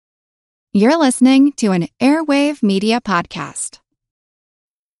You're listening to an Airwave Media Podcast.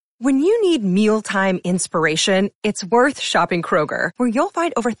 When you need mealtime inspiration, it's worth shopping Kroger, where you'll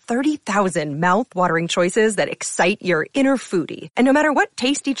find over 30,000 mouth-watering choices that excite your inner foodie. And no matter what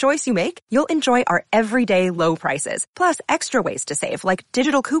tasty choice you make, you'll enjoy our everyday low prices, plus extra ways to save, like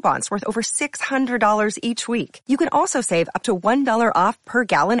digital coupons worth over $600 each week. You can also save up to $1 off per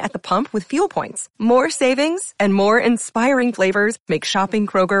gallon at the pump with fuel points. More savings and more inspiring flavors make shopping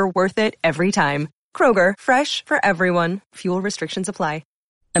Kroger worth it every time. Kroger, fresh for everyone. Fuel restrictions apply.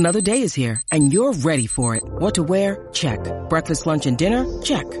 Another day is here, and you're ready for it. What to wear? Check. Breakfast, lunch, and dinner?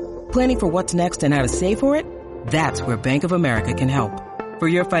 Check. Planning for what's next and how to save for it? That's where Bank of America can help. For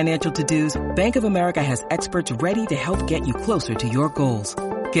your financial to-dos, Bank of America has experts ready to help get you closer to your goals.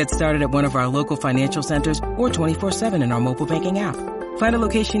 Get started at one of our local financial centers or 24/7 in our mobile banking app. Find a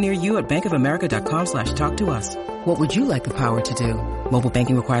location near you at bankofamerica.com/talktous. What would you like the power to do? Mobile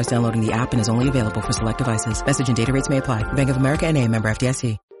banking requires downloading the app and is only available for select devices. Message and data rates may apply. Bank of America N.A., member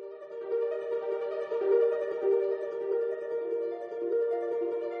FDIC.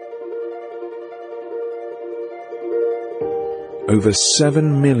 Over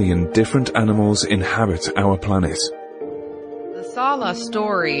 7 million different animals inhabit our planet. The Saw-La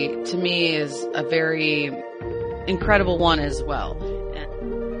story, to me, is a very incredible one as well.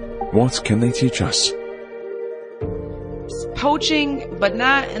 What can they teach us? Poaching, but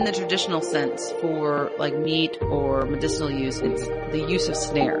not in the traditional sense for like meat or medicinal use. It's the use of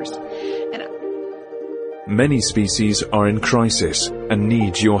snares. And Many species are in crisis and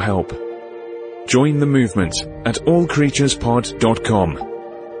need your help. Join the movement at allcreaturespod.com.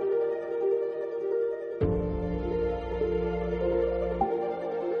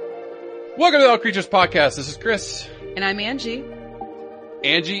 Welcome to the All Creatures Podcast. This is Chris. And I'm Angie.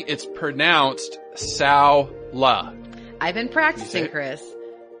 Angie, it's pronounced Saw-La. I've been practicing, Chris.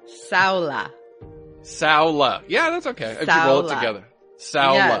 Saw-La. Saw-La. Yeah, that's okay. If you roll it together.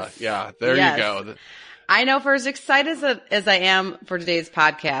 Saw-La. Yes. Yeah, there you go. I know, for as excited as I am for today's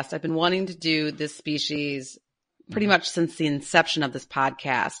podcast, I've been wanting to do this species pretty much since the inception of this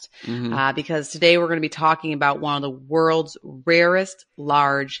podcast, because today we're going to be talking about one of the world's rarest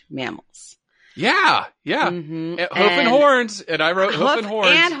large mammals. Yeah. Mm-hmm. Hoof and horns. And I wrote hoof and horns.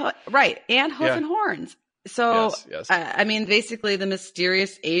 And hoof and horns. So, yes. I mean, basically the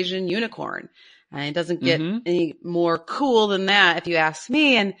mysterious Asian unicorn. And it doesn't get any more cool than that, if you ask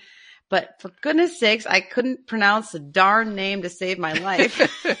me. But for goodness sakes, I couldn't pronounce the darn name to save my life.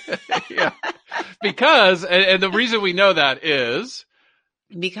 Yeah. Because, and the reason we know that is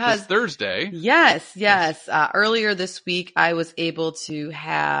because Thursday. Yes. Earlier this week, I was able to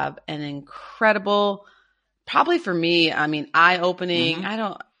have an incredible, probably for me, I mean, eye-opening,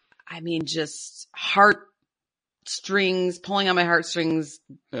 just pulling on my heartstrings,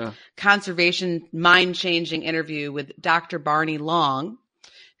 conservation, mind-changing interview with Dr. Barney Long,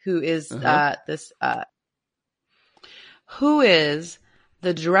 who is who is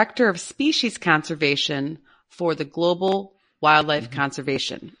the Director of Species Conservation for the Global Wildlife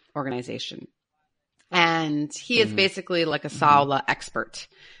Conservation Organization. And he is basically like a Saw-La expert.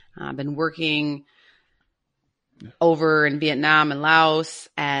 Been working over in Vietnam and Laos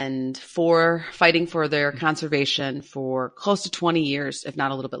and fighting for their conservation for close to 20 years, if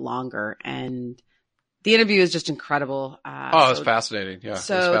not a little bit longer. And the interview is just incredible. It's fascinating. Yeah.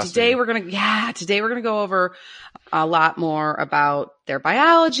 So today we're going to go over a lot more about their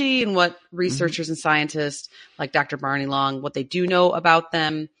biology and what researchers and scientists like Dr. Barney Long, what they do know about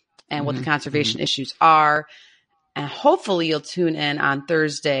them and what the conservation issues are. And hopefully you'll tune in on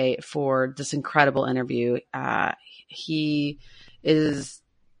Thursday for this incredible interview. He is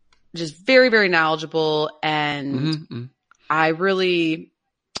just very, very knowledgeable, and I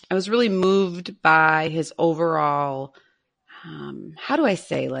was really moved by his overall, how do I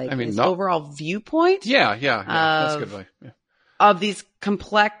say, overall viewpoint? Yeah. That's a good way. Yeah. Of these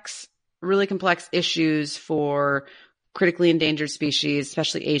really complex issues for critically endangered species,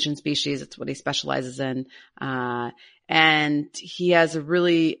 especially Asian species. That's what he specializes in. And he has a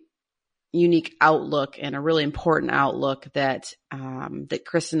really unique outlook and a really important outlook that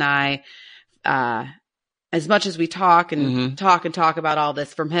Chris and I, as much as we talk and talk about all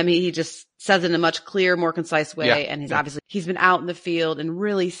this, from him, he just says it in a much clearer, more concise way. Yeah, and he's been out in the field and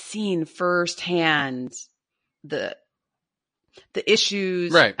really seen firsthand the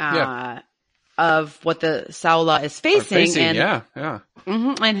issues, of what the Saw-La is facing.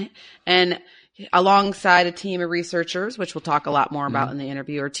 And alongside a team of researchers, which we'll talk a lot more about in the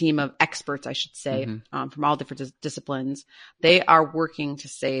interview, or a team of experts, I should say, from all different disciplines, they are working to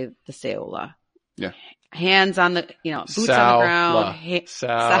save the Saw-La. Yeah. hands on the, boots on the ground. I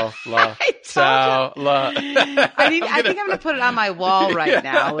think I'm going to put it on my wall right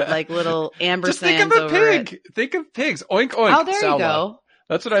now with like little ambersands. Just think of a pig. Think of pigs. Oink, oink. Oh, there you go.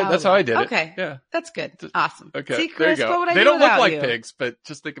 That's how I did it. Okay. Yeah. That's good. Awesome. Okay. See, Chris, there you go. what would I They do don't look without like you? pigs, but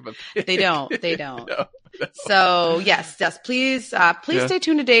just think of a pig. They don't. No. So yes, please stay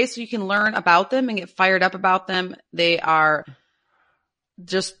tuned today so you can learn about them and get fired up about them. They are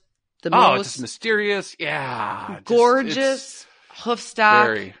just the most just mysterious. Yeah. gorgeous hoof stock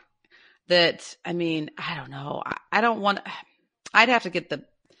very. that, I mean, I don't know. I'd have to get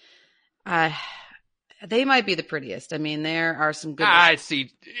they might be the prettiest. I mean, there are some good. I see.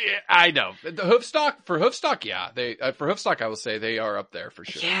 I know the for hoofstock. Yeah, for hoofstock, I will say they are up there for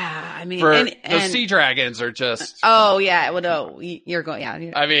sure. Yeah, I mean, the sea dragons are just. Oh yeah, well no, you're going.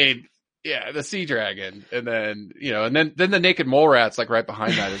 Yeah. I mean, yeah, the sea dragon, and then and then the naked mole rat's like right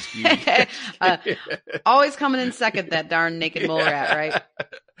behind that is huge. Always coming in second, that darn naked mole rat, right?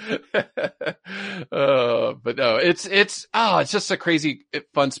 But no, it's just a crazy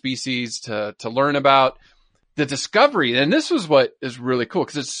fun species to learn about. The discovery, and this was what is really cool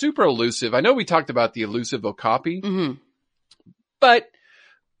because it's super elusive. I know we talked about the elusive okapi, but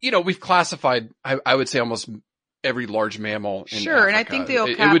we've classified, I would say, almost every large mammal in Africa. And I think the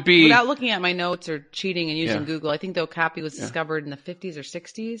okapi, it would be, without looking at my notes or cheating and using Google, I think the okapi was discovered in the 50s or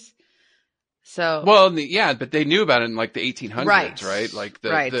 60s. So but they knew about it in like the 1800s, right? Like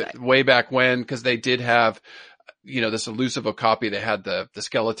the way back when, because they did have, this elusive okapi. They had the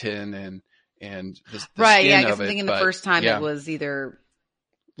skeleton and the right. Skin Yeah, I guess of I'm thinking it, the first time it was either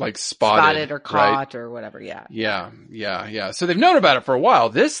like spotted or caught or whatever. Yeah. Yeah. So they've known about it for a while.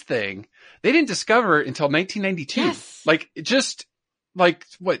 This thing they didn't discover until 1992. Yes. Like just. Like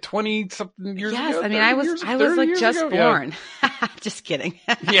what, 20 something years ago? Yes, I mean, I was like just born. Yeah. Just kidding.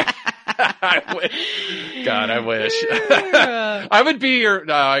 Yeah. I wish. God, I wish. I would be your,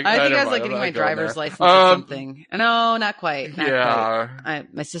 no, I think I was like getting my driver's license or something. No, not quite.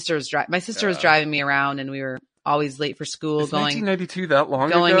 Quite. My sister was driving me around and we were always late for school. Is 1992 that long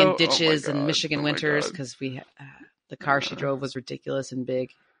going ago? In ditches in Michigan winters because the car she drove was ridiculous and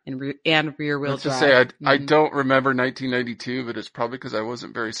big. And rear wheel drive. Say, I don't remember 1992, but it's probably because I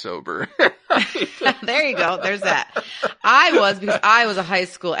wasn't very sober. There you go. There's that. I was, because I was a high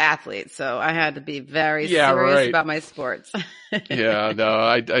school athlete, so I had to be very serious about my sports. Yeah, no,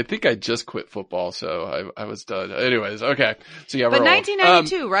 I think I just quit football, so I was done. Anyways, okay. So yeah, but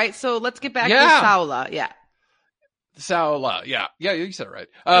 1992, right? So let's get back to Saola. Yeah. Saola. Yeah. Yeah, you said it right.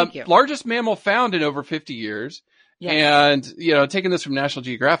 Thank you. Largest mammal found in over 50 years. Yes. And, taking this from National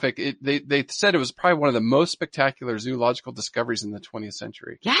Geographic, they said it was probably one of the most spectacular zoological discoveries in the 20th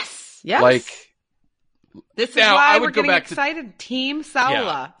century. Yes. Like, this is why we're getting excited. Team Saola.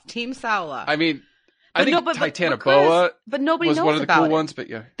 Yeah. Team Saola. I mean, I think Titanoboa but nobody was knows one of the about cool it. ones, but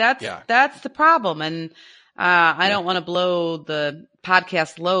yeah. That's the problem. And, I don't want to blow the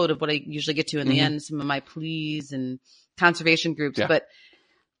podcast load of what I usually get to in the end, some of my pleas and conservation groups. Yeah. But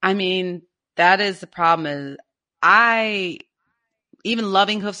I mean, that is the problem is, even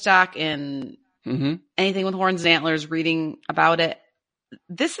loving hoofstock and anything with horns and antlers, reading about it,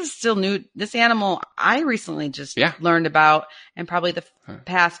 this is still new. This animal I recently just learned about, and probably the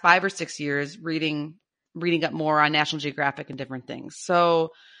past 5 or 6 years reading up more on National Geographic and different things.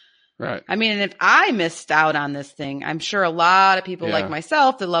 So, I mean, if I missed out on this thing, I'm sure a lot of people like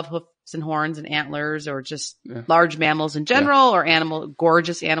myself that love hoofs and horns and antlers, or just large mammals in general, or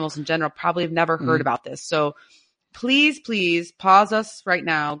gorgeous animals in general, probably have never heard about this. So, please pause us right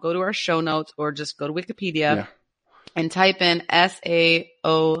now, go to our show notes, or just go to Wikipedia and type in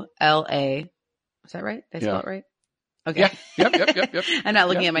Saola. Is that right? Did I spell it right? Okay. Yeah. Yep. I'm not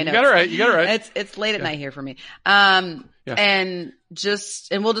looking at my notes. You got it right. It's late at night here for me. And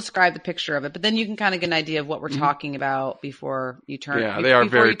we'll describe the picture of it, but then you can kind of get an idea of what we're talking about before you turn. Yeah, they are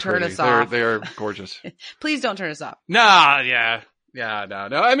very turn pretty. Us off. They are gorgeous. Please don't turn us off. Nah, yeah. Yeah,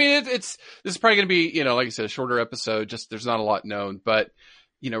 no. I mean, this is probably going to be, like you said, a shorter episode. Just there's not a lot known, but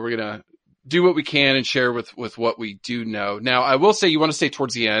we're going to do what we can and share with what we do know. Now, I will say you want to stay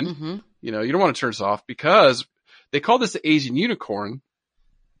towards the end. You don't want to turn us off because they call this the Asian unicorn.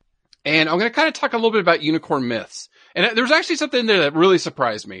 And I'm going to kind of talk a little bit about unicorn myths. And there was actually something there that really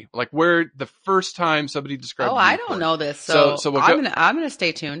surprised me, like where the first time somebody described. Oh, I don't know this, so I'm gonna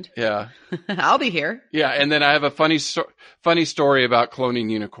stay tuned. Yeah, I'll be here. Yeah, and then I have a funny story about cloning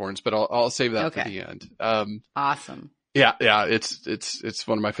unicorns, but I'll save that for the end. Awesome. Yeah, it's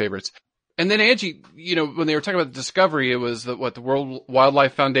one of my favorites. And then Angie, when they were talking about the discovery, it was the World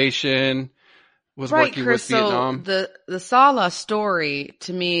Wildlife Foundation was working Chris, with Vietnam. So the Saola story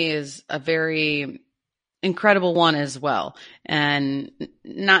to me is a very incredible one as well. And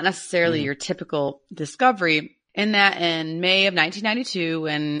not necessarily your typical discovery, in that in May of 1992,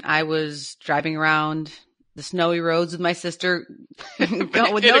 when I was driving around the snowy roads with my sister with no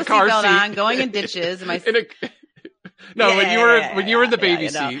seatbelt on, going in ditches. And my when you were in the baby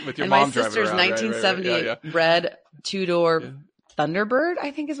seat with your mom driving around. My sister's 1978 red 2-door Thunderbird,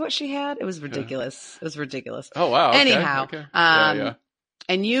 I think is what she had. It was ridiculous. It was ridiculous. Oh, wow. Okay. Anyhow,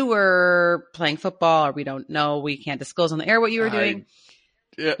 and you were playing football, or we don't know. We can't disclose on the air what you were doing.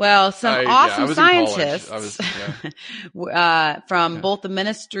 Well, some awesome scientists from both the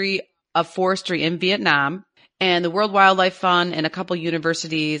Ministry of Forestry in Vietnam and the World Wildlife Fund and a couple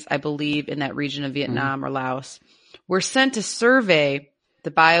universities, I believe, in that region of Vietnam or Laos, were sent to survey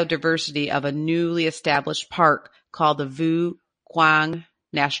the biodiversity of a newly established park called the Vu Quang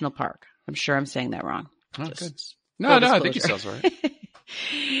National Park. I'm sure I'm saying that wrong. Oh, good. No, I think it sounds right.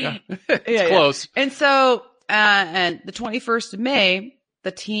 It's close. And so, and the 21st of May,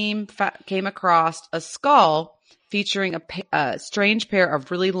 the team came across a skull featuring a strange pair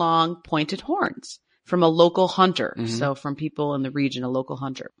of really long pointed horns from a local hunter. So from people in the region, a local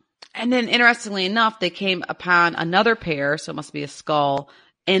hunter. And then interestingly enough, they came upon another pair. So it must be a skull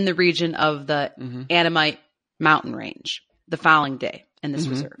in the region of the Annamite mountain range the following day in this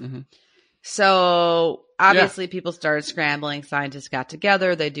reserve. So obviously people started scrambling. Scientists got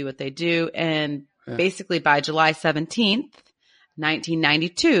together. They do what they do. And basically by July 17th,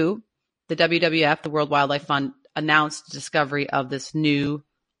 1992, the WWF, the World Wildlife Fund, announced the discovery of this new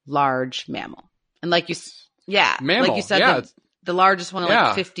large mammal. And like you, like you said, the largest one in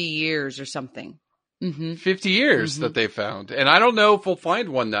like 50 years or something. 50 years that they found. And I don't know if we'll find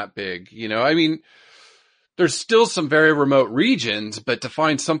one that big. You know, I mean, there's still some very remote regions, but to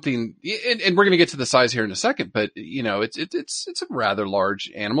find something, and we're going to get to the size here in a second, but you know, it's a rather large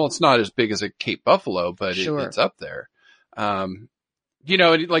animal. It's not as big as a Cape buffalo, but it's up there. You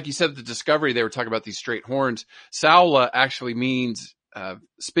know, and like you said, the discovery, they were talking about these straight horns. Saola actually means,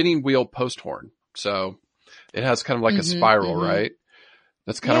 spinning wheel post horn. So it has kind of like a spiral, right?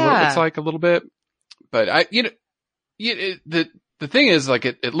 That's kind of what it looks like a little bit. But the thing is, like,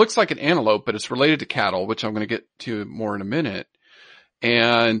 it looks like an antelope, but it's related to cattle, which I'm going to get to more in a minute.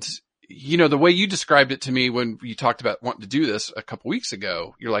 And, you know, the way you described it to me when you talked about wanting to do this a couple weeks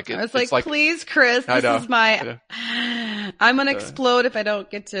ago, you're like, I was like, please, Chris, this is I'm going to explode if I don't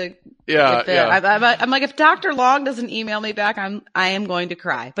get to. I'm like, if Dr. Long doesn't email me back, I am going to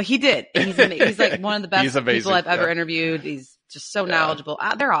cry. But he did. He's like one of the best people I've ever interviewed. He's just so knowledgeable.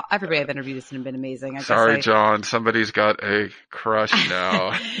 Everybody I've interviewed has been amazing. Sorry, John. Somebody's got a crush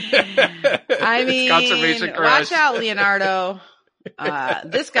now. I mean, conservation crush. Watch out, Leonardo.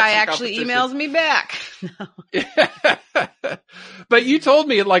 This guy actually emails me back. But you told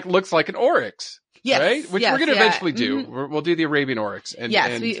me it looks like an oryx. Yes, right? Which we're going to eventually do. We'll do the Arabian oryx. The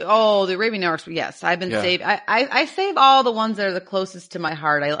Arabian oryx. Yes, I've been saved. I save all the ones that are the closest to my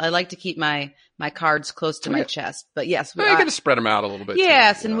heart. I like to keep my cards close to my chest. But yes, you're going to spread them out a little bit.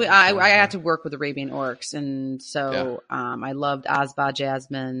 Yes, too, I had to work with Arabian oryx, and so I loved Osba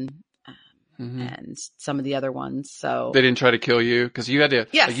Jasmine. And some of the other ones. So they didn't try to kill you because you had to.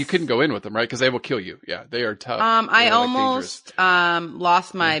 Yes. You couldn't go in with them, right? Because they will kill you. Yeah, they are tough. I almost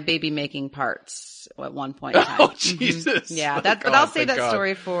lost my baby making parts at one point in time. Oh Jesus! Yeah, but I'll save that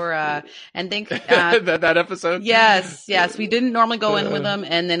story for and think that episode. Yes, we didn't normally go in with them,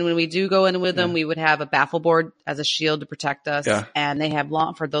 and then when we do go in with them, we would have a baffle board as a shield to protect us. Yeah. And they have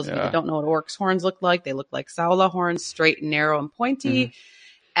long. For those of you that don't know what oryx horns look like, they look like Saola horns, straight and narrow and pointy.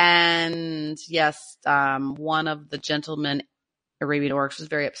 And yes, one of the gentlemen, Arabian oryx, was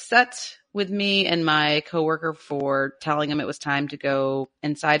very upset with me and my coworker for telling him it was time to go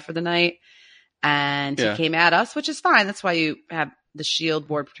inside for the night. And he came at us, which is fine. That's why you have the shield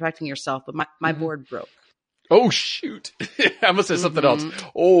board protecting yourself. But my board broke. Oh, shoot. I must say something else.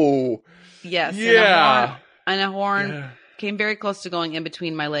 Oh. Yes. Yeah. And a horn came very close to going in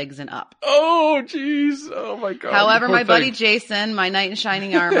between my legs and up. Oh, geez. Oh, my God. However, my buddy Jason, my knight in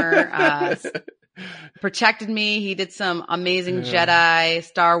shining armor, protected me. He did some amazing Jedi,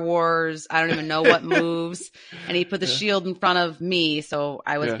 Star Wars, I don't even know what moves. And he put the shield in front of me, so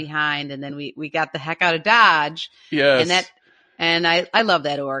I was behind. And then we got the heck out of Dodge. Yes. And I love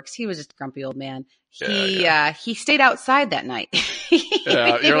that oryx. He was just a grumpy old man. He stayed outside that night.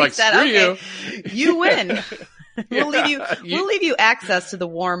 You're like, screw you. You win. We'll leave you access to the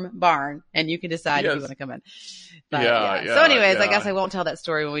warm barn, and you can decide if you want to come in. But, so anyways, I guess I won't tell that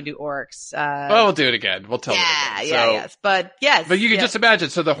story when we do oryx. Well, we'll do it again. We'll tell it again. But yes. But you can just imagine.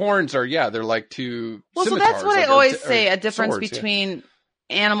 So the horns are, they're like two scimitars. So that's what I always say, a difference between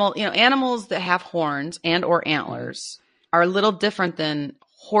animals that have horns and or antlers are a little different than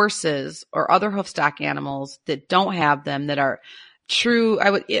horses or other hoofstock animals that don't have them, that are true.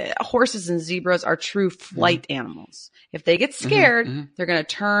 Horses and zebras are true flight animals. If they get scared, they're going to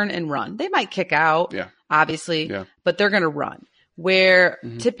turn and run. They might kick out, obviously, but they're going to run. Where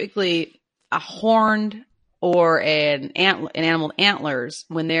typically a horned or an animal with antlers,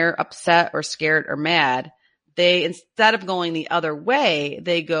 when they're upset or scared or mad, they, instead of going the other way,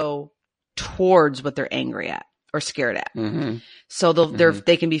 they go towards what they're angry at or scared at. So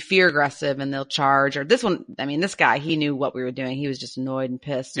they can be fear aggressive and they'll charge. Or this one, I mean, this guy, he knew what we were doing. He was just annoyed and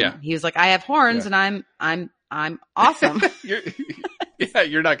pissed. Yeah. And he was like, I have horns and I'm awesome.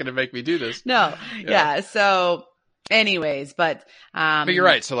 You're not going to make me do this. No. Yeah. So anyways, but you're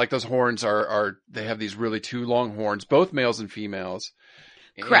right. So like those horns they have these really two long horns, both males and females.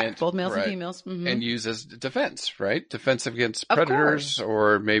 Correct. Both males and females. And use as defense, right? Defense against predators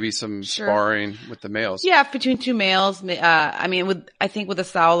or maybe some sparring with the males. Yeah, between two males. I think with the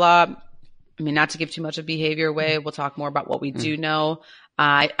Saola, not to give too much of behavior away, we'll talk more about what we do know.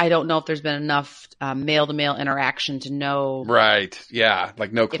 I don't know if there's been enough male-to-male interaction to know. Right. Yeah.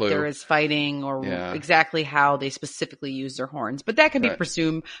 Like no clue. If there is fighting or exactly how they specifically use their horns. But that can be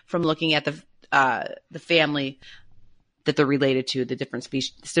presumed from looking at the family that they're related to, the different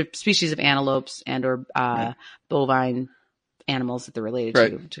species of antelopes and or bovine animals that they're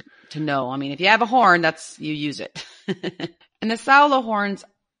related to know. I mean, if you have a horn, you use it. And the Saola horns,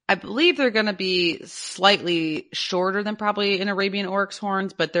 I believe they're going to be slightly shorter than probably an Arabian oryx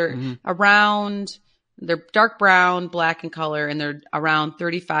horns, but they're they're dark brown, black in color, and they're around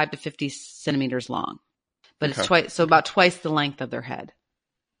 35 to 50 centimeters long. But it's about twice the length of their head.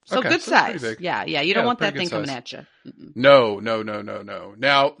 So good size. Yeah. You don't want that thing coming at you. No.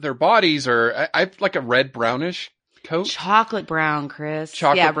 Now, their bodies are, I like a red brownish coat. Chocolate brown, Chris.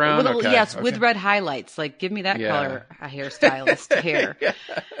 Chocolate brown? Yes, with red highlights. Like, give me that color, a hairstylist hair.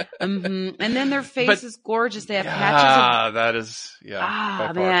 And then their face is gorgeous. They have patches of... that is,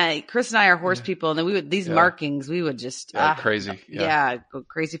 man, Chris and I are horse people, and then these markings, we would just... crazy. Go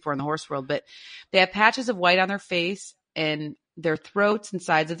crazy for in the horse world. But they have patches of white on their face and their throats and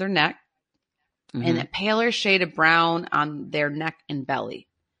sides of their neck, and a paler shade of brown on their neck and belly.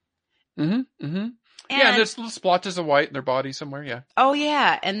 And there's little splotches of white in their body somewhere. Yeah. Oh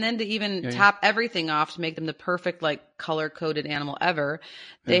yeah. And then to even top everything off to make them the perfect color coded animal ever,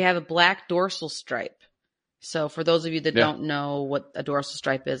 they have a black dorsal stripe. So for those of you that don't know what a dorsal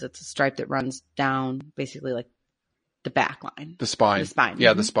stripe is, it's a stripe that runs down basically like the back line. The spine.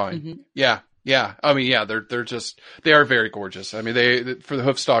 Yeah, the spine. Yeah. I mean, they are very gorgeous. I mean, for the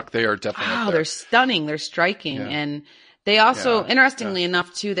hoofstock, they are definitely. Oh, they're stunning. They're striking. Yeah. And they also, interestingly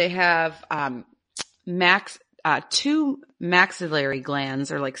enough too, they have, two maxillary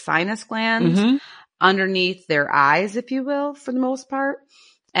glands or like sinus glands underneath their eyes, if you will, for the most part.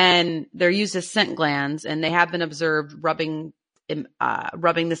 And they're used as scent glands, and they have been observed rubbing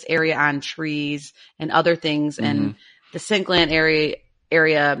this area on trees and other things. And the scent gland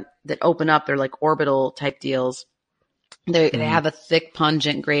area that open up, they're like orbital type deals. They have a thick,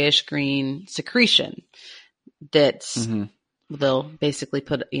 pungent, grayish green secretion that's they'll basically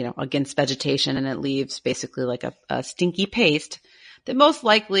put, against vegetation, and it leaves basically like a stinky paste that most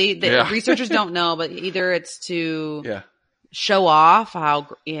likely researchers don't know, but either it's to show off how,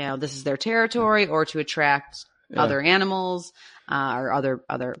 this is their territory, or to attract other animals, or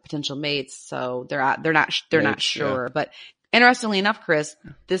other potential mates. So they're not sure, but interestingly enough, Chris,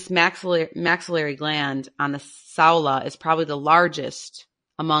 this maxillary gland on the Saola is probably the largest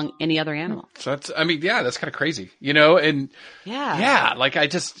among any other animal. So that's kind of crazy, and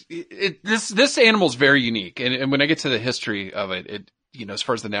like this animal's very unique. And when I get to the history of it, as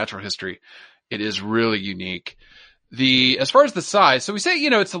far as the natural history, it is really unique. As far as the size, so we say,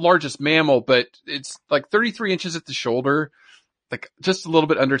 it's the largest mammal, but it's like 33 inches at the shoulder, like just a little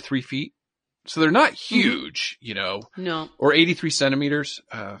bit under 3 feet. So they're not huge, No. Or 83 centimeters,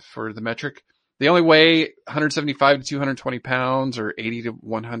 for the metric. They only weigh 175 to 220 pounds or 80 to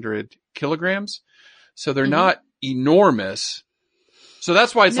 100 kilograms. So they're not enormous. So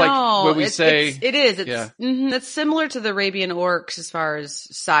that's why it's like when we say. It is. It's similar to the Arabian oryx as far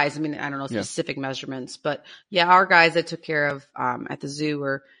as size. I mean, I don't know specific measurements, but our guys that took care of, at the zoo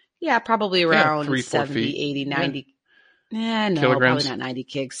were, probably around 70, 80, 90. No, kilograms? Probably not 90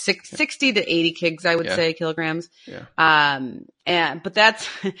 kigs. 60 to 80 kigs, I would say, kilograms. Yeah. But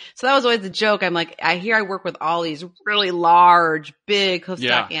so that was always the joke. I'm like, I work with all these really large, big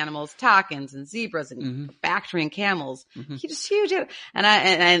hoofstock animals, takins and zebras and Bactrian camels. Just huge.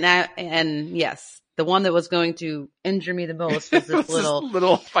 And yes, The one that was going to injure me the most was this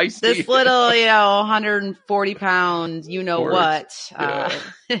little feisty, this little, 140 pound, what,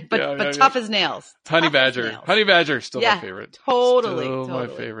 but tough as nails. Honey badger. Honey badger, still my favorite. Totally. My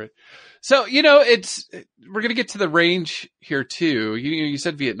favorite. So, we're going to get to the range here too. You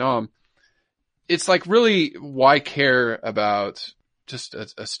said Vietnam. It's like, really, why care about just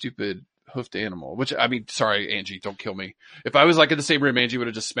a stupid hoofed animal? Which, I mean, sorry, Angie, don't kill me. If I was like in the same room, Angie would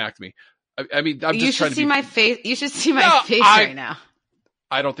have just smacked me. I mean, I'm just trying to see my face. You should see my face right now.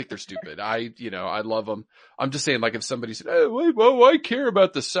 I don't think they're stupid. I love them. I'm just saying, like, if somebody said, "Hey, why care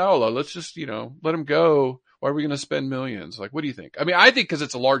about the Saola? Let's just, let him go. Why are we going to spend millions?" Like, what do you think? I mean, I think because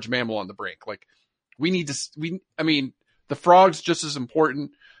it's a large mammal on the brink. Like, the frog's just as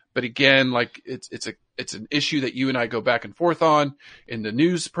important. But again, like, it's an issue that you and I go back and forth on in the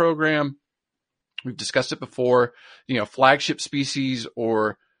news program. We've discussed it before, flagship species,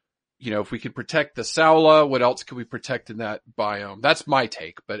 or, if we could protect the Saola, what else could we protect in that biome? That's my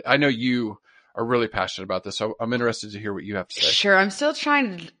take, but I know you are really passionate about this. So I'm interested to hear what you have to say. Sure. I'm still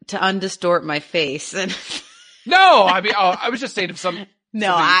trying to undistort my face. No, I mean, I was just saying if some.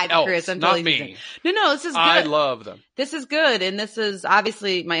 No, Chris, I'm not totally me. No, this is good. I love them. This is good. And this is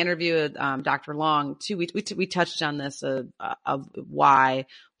obviously my interview with Dr. Long too. We touched on this of why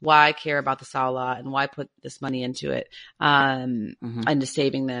care about the Saola and why put this money into it, into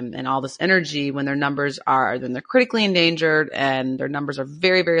saving them and all this energy when then they're critically endangered and their numbers are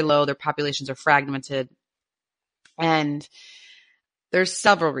very, very low. Their populations are fragmented. And there's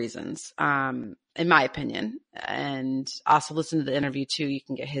several reasons, in my opinion, and also listen to the interview too. You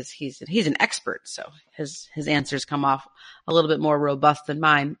can get he's an expert. So his answers come off a little bit more robust than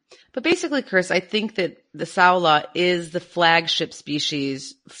mine. But basically, Chris, I think that the Saola is the flagship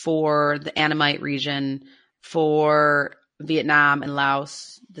species for the Annamite region, for Vietnam and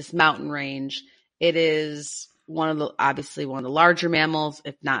Laos, this mountain range. It is obviously one of the larger mammals,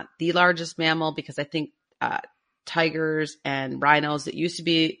 if not the largest mammal, because I think, tigers and rhinos that used to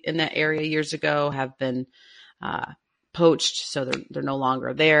be in that area years ago have been poached, so they're no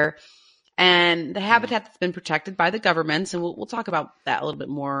longer there. And the habitat that's been protected by the governments, and we'll talk about that a little bit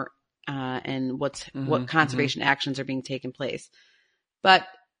more, and what conservation actions are being taken place. But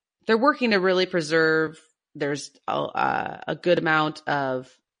they're working to really preserve. There's a good amount of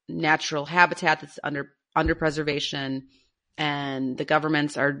natural habitat that's under preservation, and the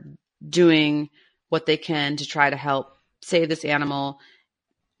governments are doing what they can to try to help save this animal.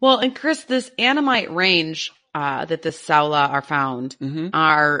 Well, and Chris, this Annamite range that the Saola are found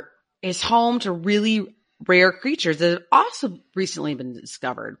is home to really rare creatures that have also recently been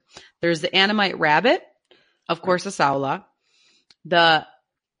discovered. There's the Annamite rabbit, of course, the Saola, the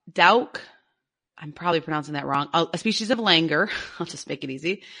Dauk, I'm probably pronouncing that wrong, a species of langur. I'll just make it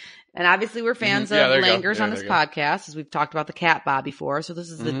easy. And obviously we're fans of langurs on this podcast, as we've talked about the cat ba before. So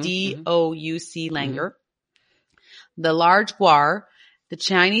this is the DOUC langur, the large guar, the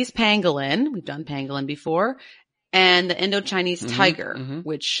Chinese pangolin. We've done pangolin before, and the Indo-Chinese tiger,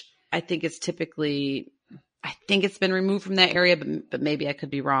 which I think it's been removed from that area, but maybe I could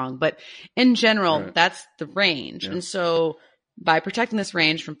be wrong. But in general, that's the range. Yeah. And so by protecting this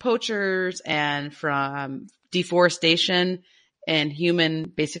range from poachers and from deforestation and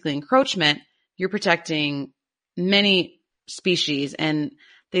human basically encroachment, you're protecting many species. And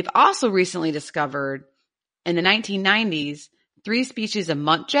they've also recently discovered in the 1990s 3 species of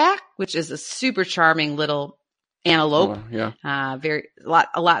muntjac, which is a super charming little antelope. A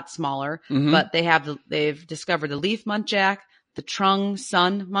lot smaller, but they've discovered the leaf muntjac, the Trung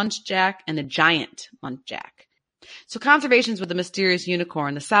sun muntjac, and the giant muntjac. So conservations with the mysterious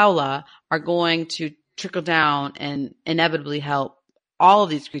unicorn, the Saola, are going to trickle down and inevitably help all of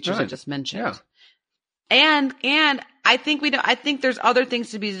these creatures I just mentioned. Yeah. And I think there's other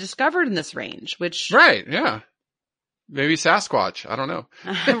things to be discovered in this range, which maybe Sasquatch. I don't know.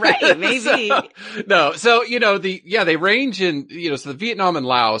 Right. Maybe. So, they range in, so the Vietnam and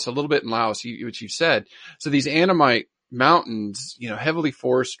Laos, a little bit in Laos, which you've said. So these Annamite mountains, heavily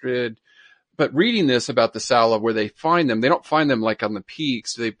forested. But reading this about the Saola, where they find them, they don't find them like on the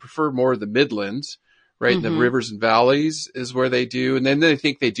peaks. They prefer more of the midlands, right? In the rivers and valleys is where they do. And then they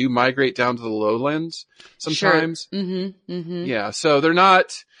think they do migrate down to the lowlands sometimes. Sure. Yeah. So they're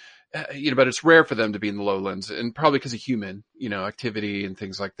not, but it's rare for them to be in the lowlands, and probably because of human, activity and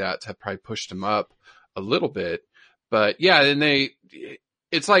things like that have probably pushed them up a little bit. But yeah, and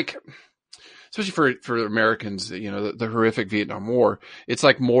it's like, especially for Americans, the horrific Vietnam War, it's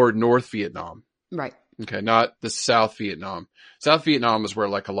like more North Vietnam. Right. Okay. Not the South Vietnam. South Vietnam is where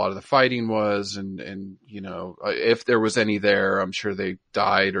like a lot of the fighting was. And if there was any there, I'm sure they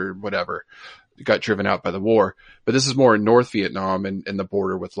died or whatever, got driven out by the war. But this is more in North Vietnam and the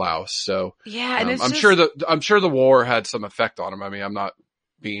border with Laos. So Yeah, and it's I'm sure the war had some effect on them. I mean, I'm not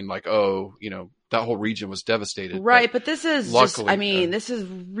being like, oh, that whole region was devastated. Right, but this is luckily, this is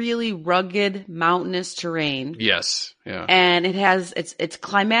really rugged mountainous terrain. Yes, yeah. And it's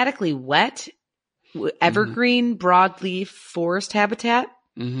climatically wet, evergreen, broadleaf forest habitat.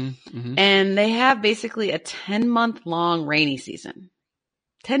 And they have basically a 10-month long rainy season.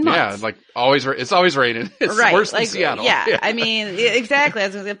 10 months. Yeah, like always, it's always raining. It's right. worse than Seattle. Yeah, I mean, exactly.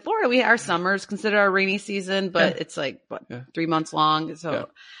 As I said, Florida, our summers consider our rainy season, but it's like, 3 months long. So,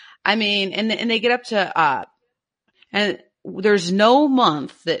 I mean, and they get up to, and there's no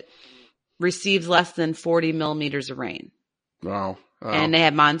month that receives less than 40 millimeters of rain. Wow. And they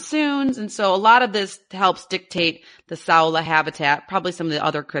have monsoons. And so a lot of this helps dictate the Saola habitat, probably some of the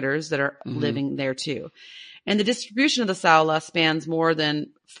other critters that are living there too. And the distribution of the Saola spans more than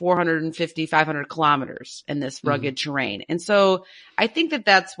 450, 500 kilometers in this rugged terrain. And so I think that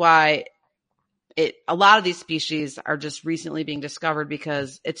that's why a lot of these species are just recently being discovered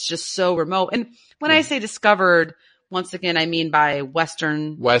because it's just so remote. And when I say discovered, once again, I mean by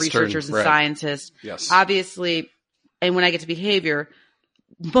Western researchers and scientists. Yes. Obviously, and when I get to behavior,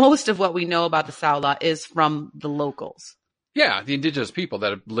 most of what we know about the Saola is from the locals. Yeah, the indigenous people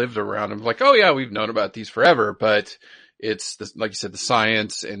that have lived around them, like, oh yeah, we've known about these forever, but it's like you said, the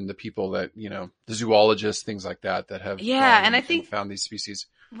science and the people that, the zoologists, things like that have and I think found these species.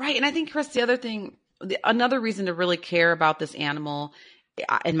 Right. And I think, Chris, the other thing, another reason to really care about this animal,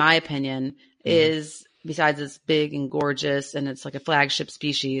 in my opinion, is besides it's big and gorgeous and it's like a flagship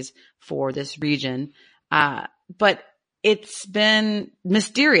species for this region, but it's been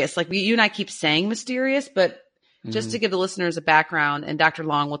mysterious. Like you and I keep saying mysterious, but just to give the listeners a background, and Dr.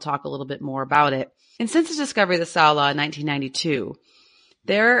 Long will talk a little bit more about it. And since the discovery of the Saola in 1992,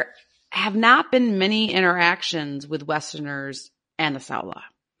 there have not been many interactions with Westerners and the Saola.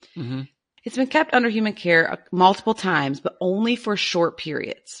 It's been kept under human care multiple times, but only for short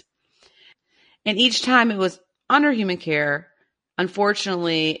periods. And each time it was under human care,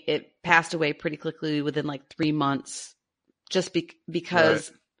 unfortunately, it passed away pretty quickly within like 3 months, just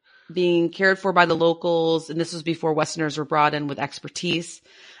because being cared for by the locals, and this was before Westerners were brought in with expertise,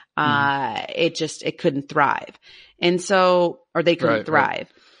 it couldn't thrive. And so, or they couldn't thrive.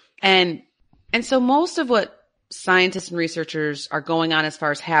 And so most of what scientists and researchers are going on as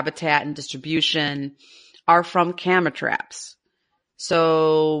far as habitat and distribution are from camera traps.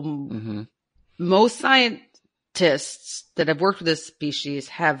 So most scientists that have worked with this species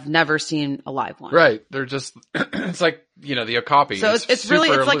have never seen a live one. Right. They're just, it's like, the okapi. So it's really,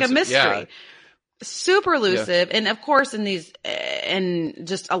 it's like a mystery. Yeah. Super elusive. Yeah. And of course, and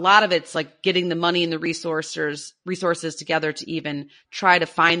just a lot of it's like getting the money and the resources together to even try to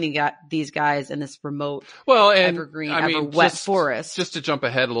find these guys in this remote, evergreen, wet forest. Just to jump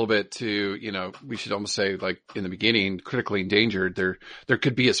ahead a little bit to, we should almost say, like in the beginning, critically endangered, there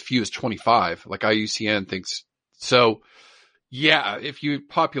could be as few as 25, like IUCN thinks. So yeah, if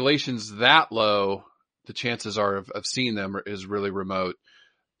population's that low, the chances are of seeing them is really remote.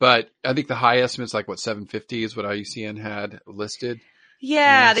 But I think the high estimate's like 750 is what IUCN had listed.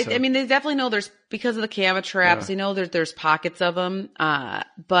 Yeah. They definitely know because of the camera traps, they know there's pockets of them.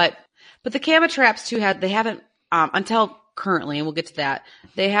 But the camera traps too they haven't, until currently, and we'll get to that,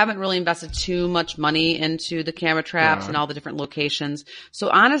 they haven't really invested too much money into the camera traps and all the different locations. So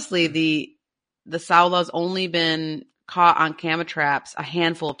honestly, the Saola's only been caught on camera traps a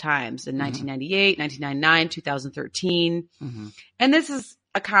handful of times in 1998, 1999, 2013. And this is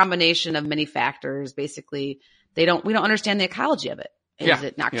a combination of many factors. Basically, we don't understand the ecology of it. Is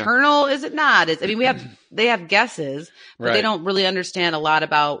it nocturnal? Is it not? They have guesses, but they don't really understand a lot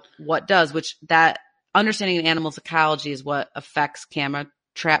about what does, which that understanding an animal's ecology is what affects camera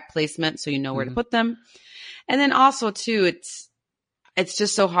trap placement. So you know where to put them. And then also too, it's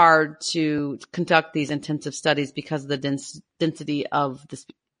just so hard to conduct these intensive studies because of the density of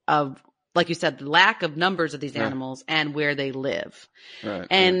like you said, the lack of numbers of these animals and where they live. Right.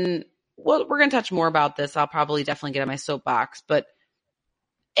 And we're going to touch more about this. I'll probably definitely get on my soapbox, but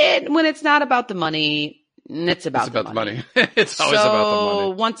when it's not about the money, it's about the money. It's always about the money. So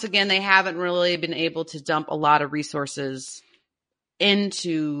once again, they haven't really been able to dump a lot of resources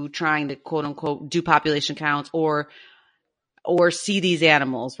into trying to quote unquote do population counts or see these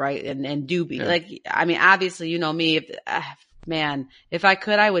animals, right? And do be obviously, you know me, if I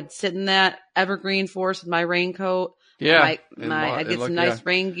could, I would sit in that evergreen forest with my raincoat. Yeah. I'd get some nice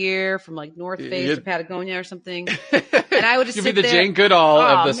rain gear from like North Face or Patagonia or something. And I would just You'd sit be the there. Jane Goodall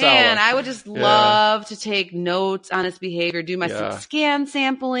of the man, Sala. I would just love to take notes on its behavior, do my scan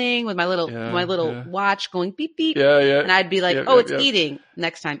sampling with my little watch going beep beep. Yeah, yeah. And I'd be like, it's eating.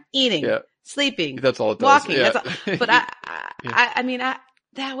 Next time, eating, sleeping. That's all it does. Walking. Yeah. That's all. But I mean,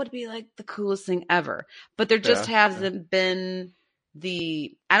 that would be like the coolest thing ever. But there just hasn't been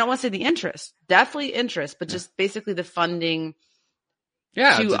I don't want to say the interest, definitely interest, but just basically the funding.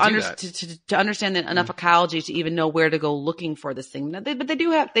 Yeah, to understand enough ecology to even know where to go looking for this thing. But they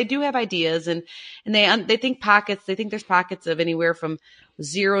do have ideas, and they think pockets. They think there's pockets of anywhere from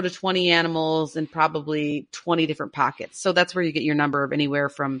 0 to 20 animals and probably 20 different pockets. So that's where you get your number of anywhere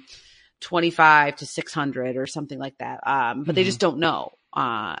from 25 to 600 or something like that. But they just don't know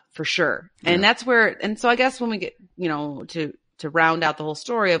for sure. And that's where. And so I guess when we get to round out the whole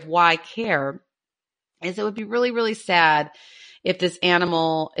story of why care, is it would be really, really sad if this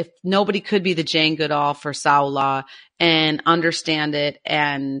animal, if nobody could be the Jane Goodall for Saola and understand it,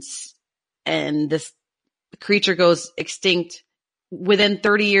 and this creature goes extinct within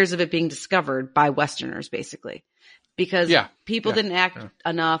 30 years of it being discovered by Westerners, basically, because people didn't act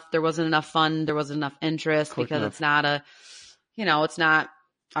enough. There wasn't enough fun. There wasn't enough interest because it's not it's not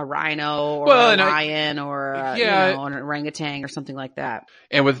a rhino or a lion or an orangutan or something like that.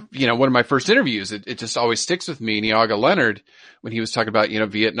 And with, one of my first interviews, it just always sticks with me. Niaga Leonard, when he was talking about,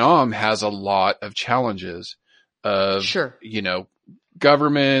 Vietnam has a lot of challenges of,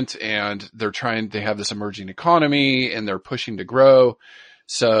 government, and they have this emerging economy and they're pushing to grow.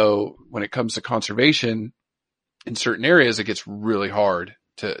 So when it comes to conservation in certain areas, it gets really hard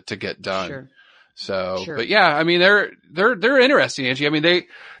to get done. Sure. So, but yeah, I mean, they're interesting, Angie. I mean, they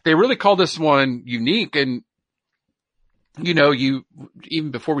really call this one unique. And,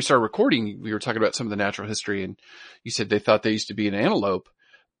 even before we started recording, we were talking about some of the natural history, and you said they thought they used to be an antelope,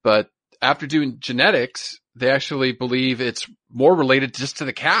 but after doing genetics, they actually believe it's more related just to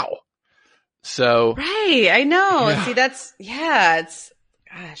the cow. So. Right. I know. Yeah. See, it's,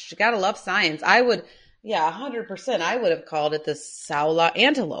 gosh, you gotta love science. I would. Yeah, 100%. I would have called it the Saola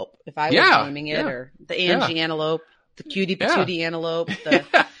antelope if I was naming it, or the Angie antelope, the cutie patootie antelope, the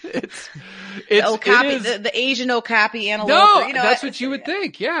okapi, the Asian okapi antelope. No, that's what you would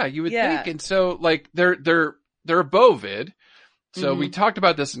think. Yeah, you would think. And so, like, they're a bovid. So we talked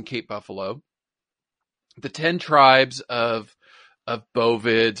about this in Cape Buffalo. The 10 tribes of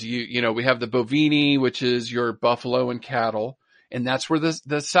bovids. We have the bovini, which is your buffalo and cattle, and that's where the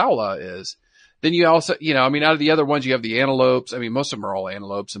Saola is. Then you also, out of the other ones, you have the antelopes. I mean, most of them are all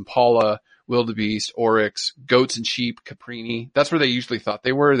antelopes: impala, wildebeest, oryx, goats and sheep, caprini. That's where they usually thought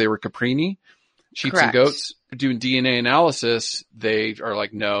they were. They were caprini, sheep and goats. Doing DNA analysis, they are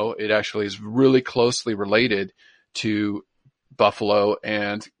like, no, it actually is really closely related to buffalo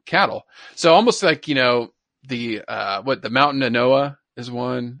and cattle. So almost like, the mountain anoa is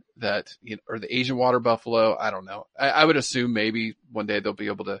one that, or the Asian water buffalo. I don't know. I would assume maybe one day they'll be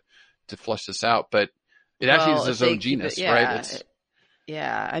able to flush this out, but it actually is its own genus, right?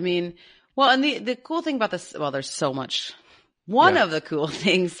 I mean, and the cool thing about this, there's so much. One of the cool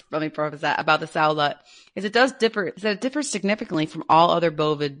things, let me preface that, about the Saola is it does differ, is that it differs significantly from all other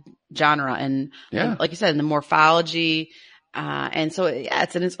bovid genre. And like you said, in the morphology, and so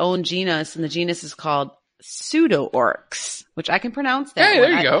it's in its own genus, and the genus is called Pseudo-oryx, which I can pronounce that. Hey,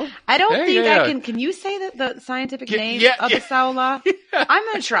 there you go. I don't think I can. Can you say the scientific name of the Saola? I'm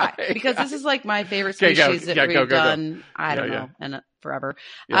going to try, because this is like my favorite species that we've done. I don't know, and forever.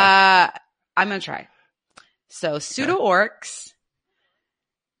 I'm going to try. So Pseudo-oryx,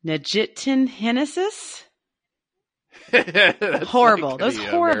 Nagitinhensis. Horrible. That was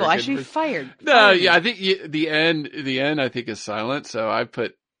horrible. I should be fired. No, I think the end I think is silent. So I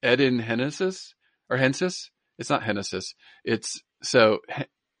put Edinhensis. Or hensis? It's not hennesis. It's so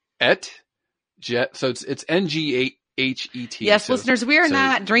jet. So it's NGHET. Yes, so, listeners, we are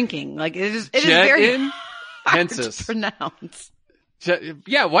not drinking. Like it is very hard to pronounce.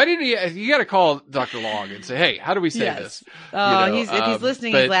 Yeah, why didn't you got to call Dr. Long and say, hey, how do we say this? Oh, if he's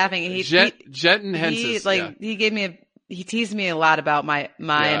listening, he's laughing. Jetinhensis. He gave me he teased me a lot about my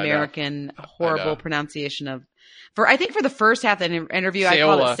American horrible pronunciation of. I think for the first half of the interview, I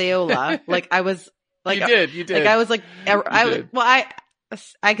called it Saola. Like I was. Like you did. Like I was like,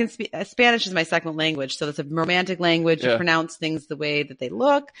 I can speak Spanish is my second language, so it's a romantic language. You pronounce things the way that they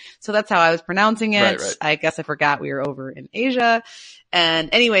look, so that's how I was pronouncing it. Right. I guess I forgot we were over in Asia,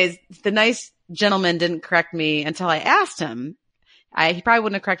 and anyways, the nice gentleman didn't correct me until I asked him. He probably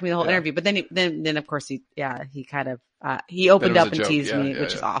wouldn't have corrected me the whole interview, but then of course he kind of he opened up and teased me,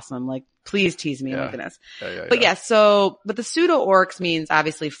 which is awesome. Like, please tease me, my goodness. But the pseudo-oryx means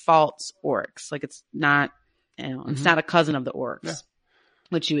obviously false oryx. Like it's not It's not a cousin of the orcs,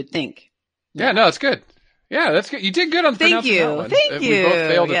 which you would think. Yeah, no, it's good. Yeah, that's good. You did good on pronouncing that one. Thank you. We both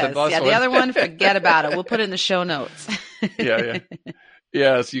failed at the last one. The other one, forget about it. We'll put it in the show notes. Yeah.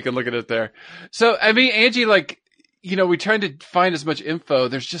 Yeah, so you can look at it there. So, I mean, Angie, like, we tried to find as much info.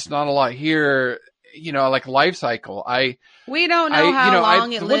 There's just not a lot here, like life cycle. We don't know how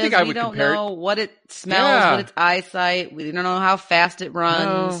long it lives. We don't compare know what it smells, what its eyesight. We don't know how fast it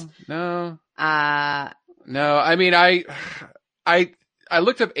runs. No. I mean, I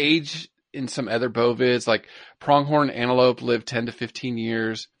looked up age in some other bovids, like pronghorn antelope live 10 to 15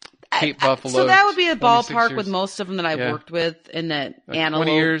 years. Cape buffalo. So that would be a ballpark years. with most of them that I've worked with in that like antelope.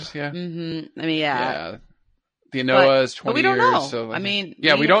 20 years, yeah. Mm-hmm. I mean, yeah. The Anoa is 20 years. But we don't know. So, I mean,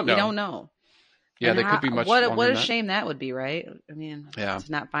 we don't know. We don't know. Yeah, they could be much longer What than a that. shame that would be, right? I mean, to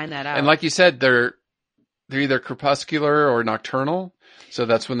not find that out. And like you said, they're either crepuscular or nocturnal. So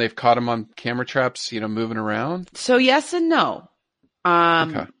that's when they've caught them on camera traps, moving around. So yes and no.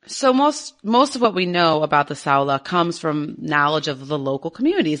 Okay. So most of what we know about the Saola comes from knowledge of the local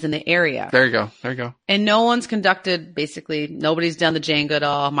communities in the area. There you go. And nobody's done the Jane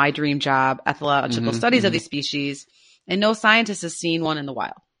Goodall, My Dream Job, ethological studies of these species, and no scientist has seen one in the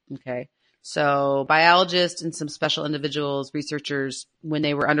wild. Okay. So biologists and some special individuals, researchers, when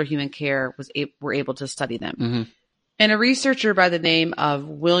they were under human care, were able to study them. Mm-hmm. And a researcher by the name of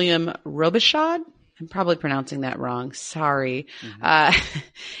William Robichaud, I'm probably pronouncing that wrong. Sorry. Mm-hmm.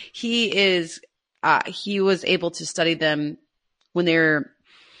 He was able to study them when they're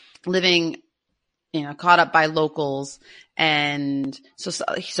living, caught up by locals. And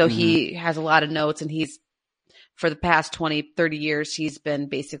so he has a lot of notes, and for the past 20, 30 years, he's been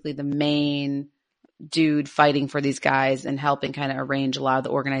basically the main dude fighting for these guys and helping kind of arrange a lot of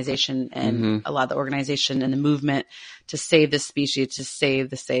the organization and the movement to save this species, to save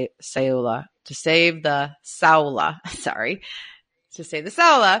the Saola.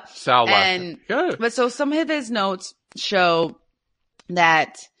 But so some of his notes show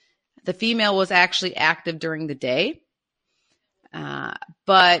that the female was actually active during the day.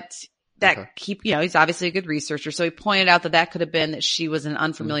 But he's obviously a good researcher. So he pointed out that could have been that she was in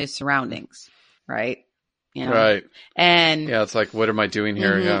unfamiliar surroundings. Right. Right. And it's like, what am I doing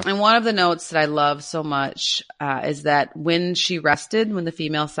here? Mm-hmm. Yeah. And one of the notes that I love so much, is that when the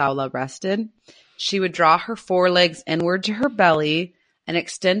female Saola rested, she would draw her forelegs inward to her belly and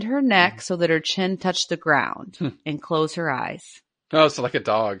extend her neck so that her chin touched the ground and close her eyes. Oh, it's like a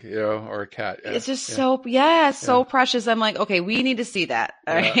dog, or a cat. Yeah. It's just so precious. I'm like, okay, we need to see that.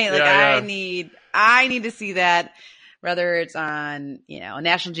 All right. I need to see that. Whether it's on, a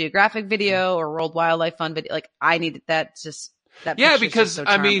National Geographic video or World Wildlife Fund video, like I needed that. Because so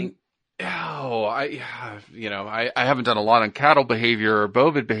I mean, I haven't done a lot on cattle behavior or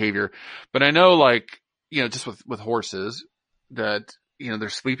bovid behavior, but I know just with horses that, their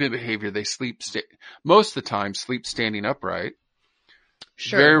sleeping behavior, they most of the time sleep standing upright.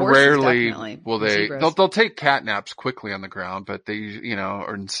 Sure. Very Horses rarely will they'll take cat naps quickly on the ground, but they,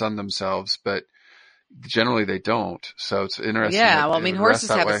 or sun themselves, but generally they don't. So it's interesting. Yeah. Well, I mean, horses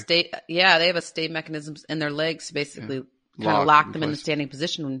have they have a stay mechanisms in their legs to basically kind of lock them in the standing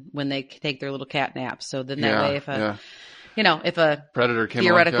position when they take their little cat naps. So then that way, if a predator came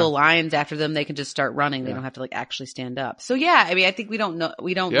theoretical lion's after them, they can just start running. They don't have to actually stand up. So I mean, I think we don't know.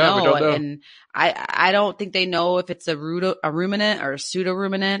 And I don't think they know if it's a ruminant or a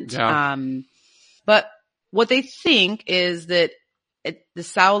pseudo-ruminant. Yeah. But what they think is that the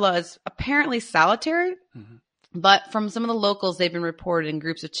Saola is apparently solitary, but from some of the locals, they've been reported in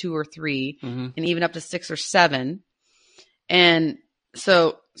groups of 2 or 3 and even up to 6 or 7. And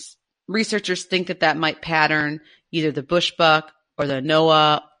so researchers think that might pattern either the bushbuck or the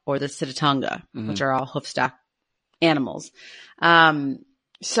Anoa or the Sitatunga, which are all hoofstock animals.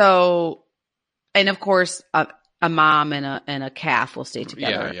 So, and of course, a mom and a calf will stay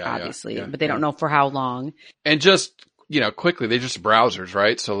together, obviously, but they don't know for how long. And just, quickly, they're just browsers,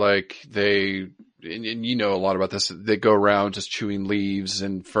 right? So and you know a lot about this, they go around just chewing leaves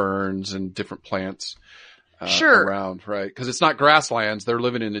and ferns and different plants. Around, right? Because it's not grasslands. They're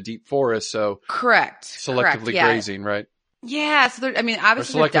living in a deep forest. So correct. Selectively grazing, right? Yeah. So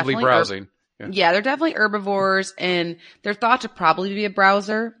obviously or selectively browsing. They're definitely herbivores, and they're thought to probably be a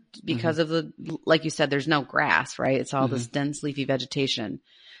browser because of like you said, there's no grass, right? It's all this dense leafy vegetation.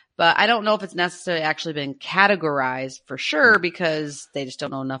 But I don't know if it's necessarily actually been categorized for sure because they just don't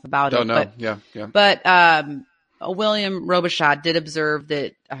know enough about it. Don't know. But, yeah. But William Robichaud did observe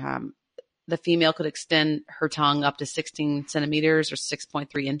that the female could extend her tongue up to 16 centimeters or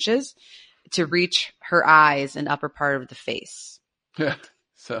 6.3 inches to reach her eyes and upper part of the face. Yeah.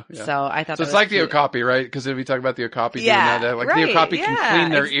 So, yeah. So I thought So that it's was like the cute. Okapi, right? Because if we talk about the Okapi Yeah, doing that, like right, the Okapi yeah. can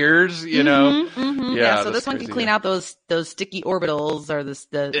clean their ears, you know? Yeah, so that's this one can crazy, clean yeah. out those sticky orbitals or this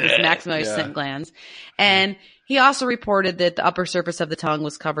maximized Yeah. scent glands. And he also reported that the upper surface of the tongue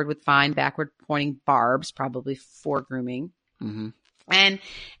was covered with fine backward pointing barbs, probably for grooming. Mm-hmm.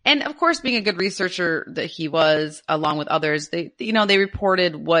 And of course, being a good researcher that he was, along with others, they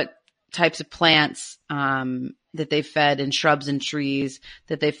reported what types of plants, that they fed and shrubs and trees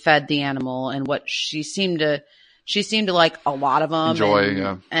that they fed the animal, and what she seemed to like a lot of them. Enjoy, and,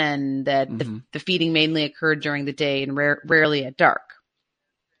 yeah. And that the feeding mainly occurred during the day and rarely at dark.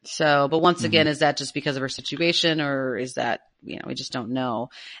 So, but once again, is that just because of her situation, or is that, we just don't know.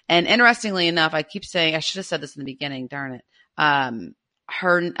 And interestingly enough, I keep saying, I should have said this in the beginning, darn it.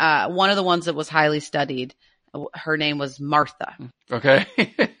 Her, one of the ones that was highly studied, her name was Martha. Okay.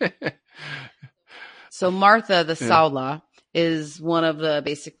 So Martha the Saula is one of the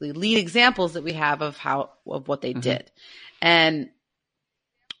basically lead examples that we have of what they did. And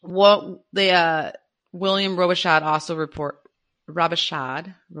what the William Robichaud also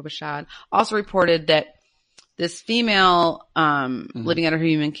reported that this female living under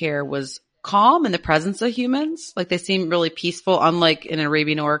human care was calm in the presence of humans. Like, they seem really peaceful, unlike an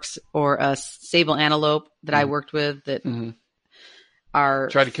Arabian oryx or a sable antelope that I worked with that are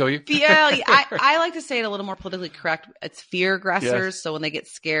Try to kill you? Yeah, I like to say it a little more politically correct. It's fear aggressors. Yes. So when they get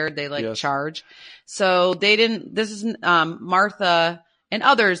scared, they Yes. charge. So they didn't, this is, Martha and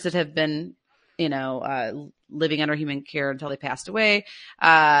others that have been, living under human care until they passed away,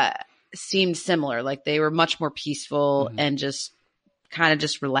 seemed similar. Like, they were much more peaceful and just kind of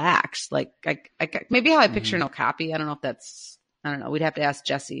just relaxed. Like, maybe how I picture an Okapi. I don't know if that's, I don't know. We'd have to ask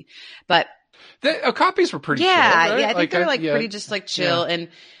Jesse, but The Okapis were pretty chill, yeah, right? yeah, I think they're pretty just chill. Yeah. And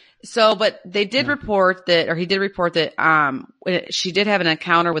so, but they did report that, or he did report that, she did have an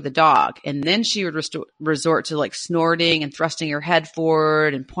encounter with a dog, and then she would resort to snorting and thrusting her head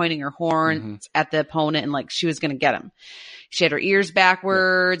forward and pointing her horns at the opponent, and she was going to get him. She had her ears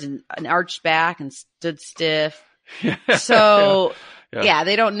backwards and an arched back and stood stiff. So yeah,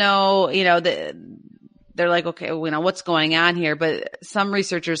 they don't know, they're like, okay, what's going on here? But some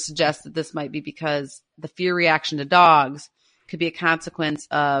researchers suggest that this might be because the fear reaction to dogs could be a consequence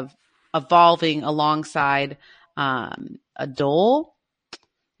of evolving alongside a dhole,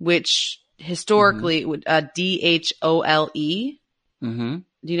 which historically would DHOLE. Mm-hmm.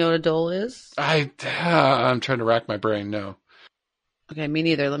 Do you know what a dhole is? I'm trying to rack my brain. No. Okay, me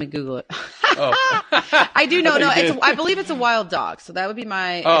neither. Let me Google it. Oh. I do know. No, I believe it's a wild dog. So that would be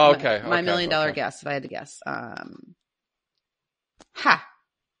my $1 million guess if I had to guess.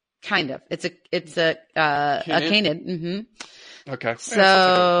 Kind of. It's a canid. Mm-hmm. Okay.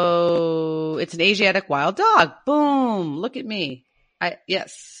 So it's an Asiatic wild dog. Boom! Look at me.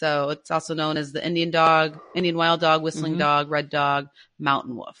 Yes. So it's also known as the Indian wild dog, whistling dog, red dog,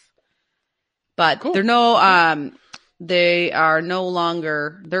 mountain wolf. But Cool. they are no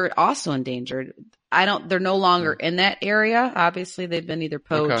longer. They're also endangered. They're no longer in that area. Obviously, they've been either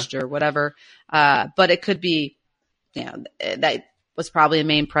poached or whatever. But it could be, that was probably a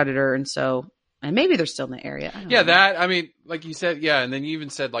main predator, and maybe they're still in the area. I don't know. Like you said, and then you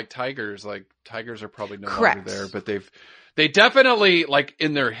even said tigers. Like, tigers are probably no Correct. longer there, but they definitely,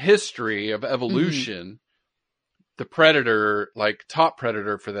 in their history of evolution, the predator, top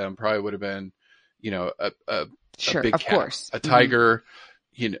predator for them probably would have been, a Sure, big of cat, course. a tiger.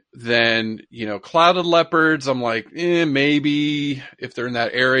 Then clouded leopards. I'm like, maybe if they're in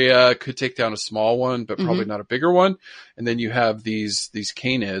that area, could take down a small one, but probably not a bigger one. And then you have these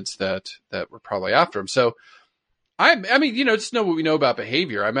canids that were probably after them. So just know what we know about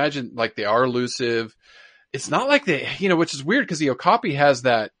behavior. I imagine they are elusive. It's not like they, which is weird because the Okapi has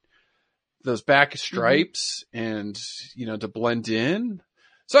those back stripes and, to blend in.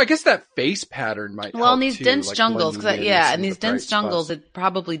 So I guess that face pattern might help Well, in these too, dense jungles, blending in these some of the dense bright jungles, spots. it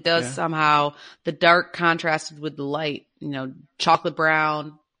probably does somehow, the dark contrasted with the light, chocolate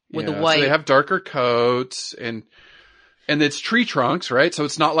brown with the white. So they have darker coats and it's tree trunks, right? So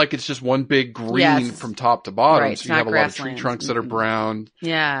it's not like it's just one big green from top to bottom. Right, so you have a lot of tree trunks that are brown.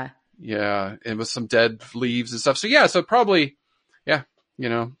 Yeah. Yeah. And with some dead leaves and stuff. So so probably,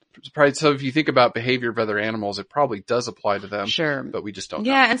 probably, so if you think about behavior of other animals, it probably does apply to them. Sure. But we just don't know.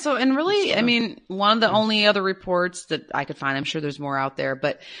 Yeah. And really, one of the only other reports that I could find, I'm sure there's more out there,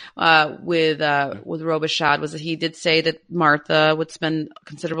 but, with Robichaud was that he did say that Martha would spend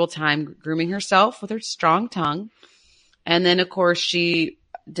considerable time grooming herself with her strong tongue. And then, of course, she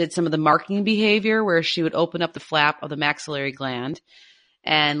did some of the marking behavior where she would open up the flap of the maxillary gland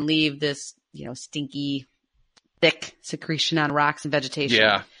and leave this, stinky thick secretion on rocks and vegetation.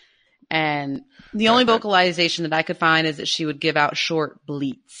 Yeah. And the only vocalization that I could find is that she would give out short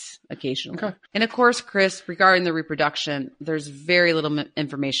bleats occasionally. Okay. And of course, Chris, regarding the reproduction, there's very little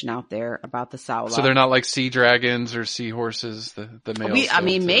information out there about the Saola. So they're not like sea dragons or seahorses, the males.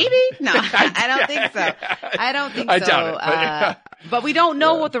 Maybe? No, I don't think so. I don't think so. I doubt it. But we don't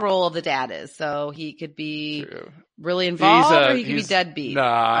know what the role of the dad is. So he could be really involved or he could be deadbeat. Nah,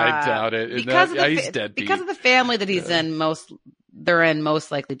 I doubt it. He's deadbeat. Because of the family that he's in, they're in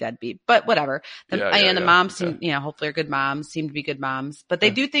most likely deadbeat, but whatever. The moms seem, hopefully are good moms, seem to be good moms, but they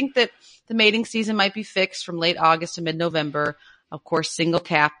do think that the mating season might be fixed from late August to mid-November. Of course, single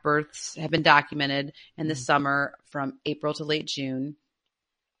calf births have been documented in the summer from April to late June.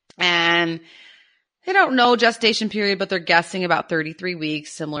 And they don't know gestation period, but they're guessing about 33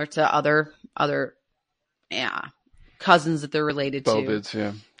 weeks, similar to other cousins that they're related to.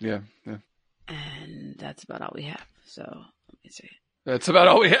 Bovids, yeah. And that's about all we have. So. That's about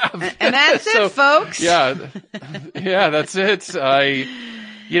all we have. And that's it, folks. Yeah, that's it.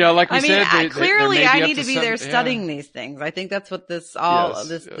 Like we said, clearly I need to be there studying these things. I think that's what this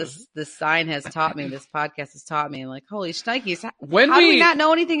sign has taught me. This podcast has taught me. I'm like, holy shnikes. How do we not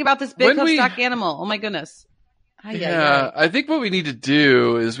know anything about this big hoofstock animal? Oh my goodness. I think what we need to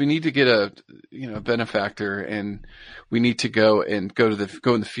do is we need to get a benefactor, and we need to go in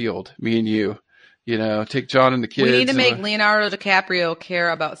the field, me and you. Take John and the kids. We need to make Leonardo DiCaprio care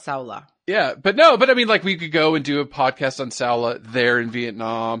about Saola. Yeah, but I mean, like we could go and do a podcast on Saola there in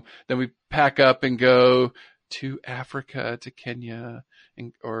Vietnam. Then we pack up and go to Africa, to Kenya,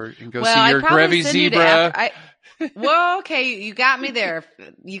 and go see your Grevy's zebra. Well, okay, you got me there.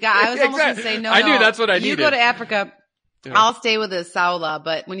 I was almost going to say no. I knew that's what I needed. You go to Africa. Yeah. I'll stay with the Saola,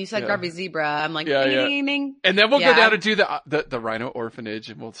 but when you said Grevy's zebra, I'm like, ding, ding. And then we'll go down and do the rhino orphanage,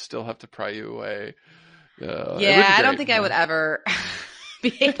 and we'll still have to pry you away. I don't think I would ever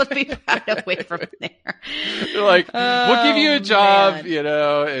be able to be pried away from there. We'll give you a job,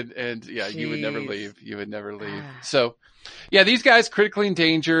 and you would never leave. You would never leave. So, these guys critically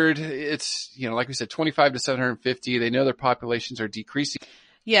endangered. It's, like we said, 25 to 750. They know their populations are decreasing.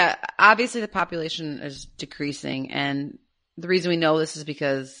 Yeah, obviously the population is decreasing, and the reason we know this is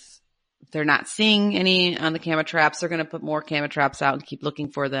because they're not seeing any on the camera traps. They're going to put more camera traps out and keep looking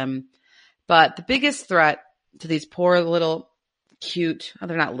for them. But the biggest threat to these poor little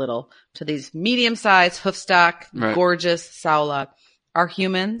they're not little, to these medium-sized hoofstock, gorgeous Saola are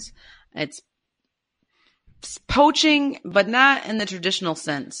humans. It's poaching, but not in the traditional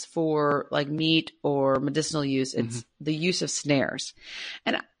sense for like meat or medicinal use. It's the use of snares.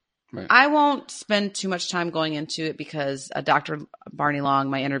 And I won't spend too much time going into it because Dr. Barney Long,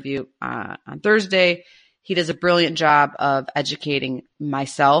 my interview on Thursday, he does a brilliant job of educating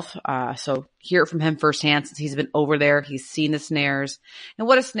myself. So hear it from him firsthand since he's been over there. He's seen the snares. And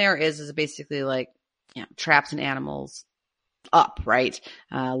what a snare is basically like, traps an animals up, right?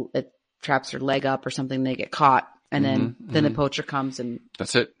 It traps their leg up or something, they get caught, and then the poacher comes and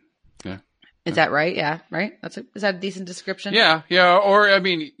that's it. Yeah. Is that right? Yeah. Right. Is that a decent description? Yeah. Yeah. Or, I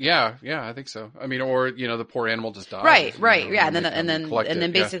mean, yeah, I think so. I mean, or, the poor animal just dies. Right. Yeah. And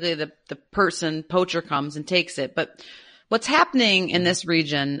then basically the poacher comes and takes it. But what's happening in this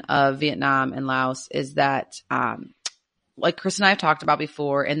region of Vietnam and Laos is that, like Chris and I have talked about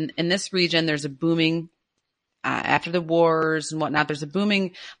before, in this region, there's a booming after the wars and whatnot, there's a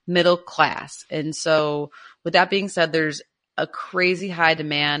booming middle class. And so with that being said, there's a crazy high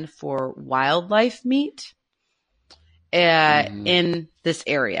demand for wildlife meat in this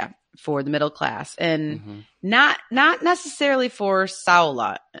area for the middle class, and not necessarily for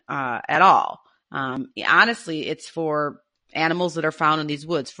Saola at all. Honestly, it's for animals that are found in these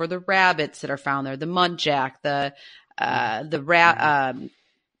woods, for the rabbits that are found there, the mudjack, the pangolin.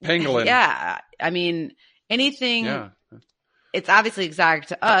 Yeah. I mean, anything, it's obviously exotic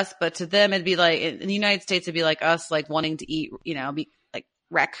to us, but to them, it'd be like, in the United States, it'd be like us, like wanting to eat, be like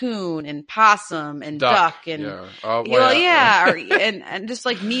raccoon and possum and duck and, and just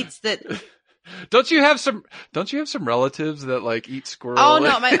like meats that. Don't you have some relatives that like eat squirrel? Oh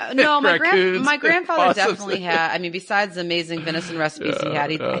no, my grandfather definitely had. I mean, besides the amazing venison recipes he had,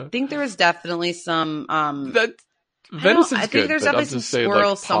 I think there was definitely some, Venison's I think there's definitely some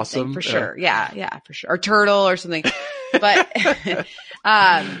squirrel something for sure. Yeah, for sure. Or turtle or something. But,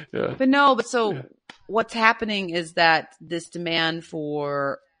 what's happening is that this demand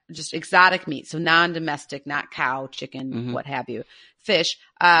for just exotic meat, so non-domestic, not cow, chicken, what have you, fish,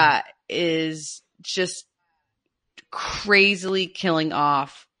 is just crazily killing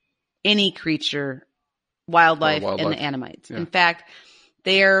off any creature, wildlife. And the Annamites. Yeah. In fact,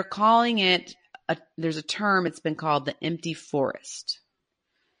 they are calling it there's a term, it's been called the empty forest.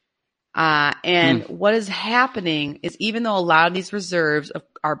 And what is happening is, even though a lot of these reserves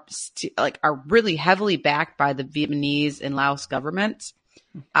are really heavily backed by the Vietnamese and Laos governments,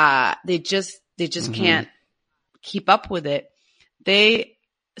 they just can't keep up with it.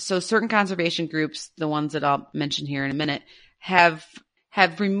 So certain conservation groups, the ones that I'll mention here in a minute, have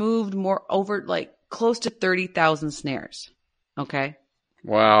removed close to 30,000 snares. Okay.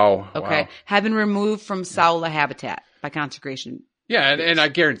 Wow. Okay. Wow. Have been removed from Saola habitat by conservation. Yeah. And I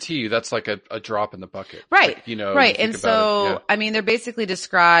guarantee you that's like a drop in the bucket. Right. Like, right. And so, I mean, they're basically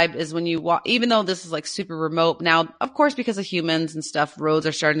described as when you walk, even though this is like super remote now, of course, because of humans and stuff, roads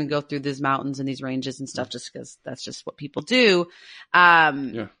are starting to go through these mountains and these ranges and stuff, just because that's just what people do.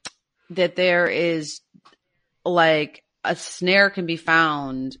 That there is like a snare can be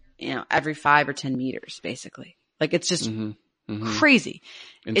found, every 5 or 10 meters, basically. Like, it's just crazy.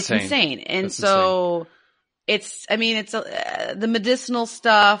 Insane. It's insane. And that's so insane. The medicinal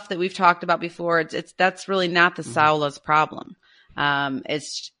stuff that we've talked about before. That's really not the Saola's problem. And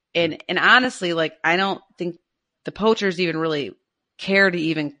honestly, like, I don't think the poachers even really care to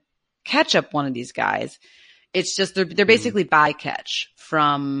even catch up one of these guys. It's just, they're basically bycatch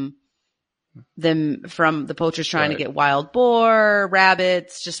from the poachers trying to get wild boar,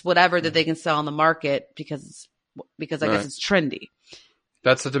 rabbits, just whatever that they can sell on the market because I guess it's trendy.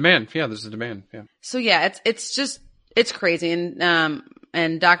 That's the demand. Yeah, there's a demand. Yeah. So yeah, it's crazy.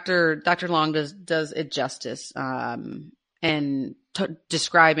 And Dr. Long does it justice, and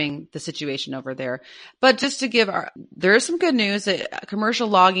describing the situation over there. But just to there is some good news that commercial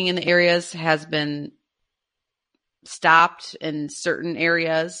logging in the areas has been stopped in certain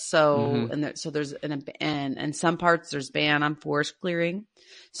areas. So, so there's in some parts there's ban on forest clearing.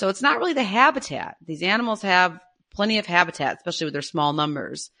 So it's not really the habitat. These animals have plenty of habitat, especially with their small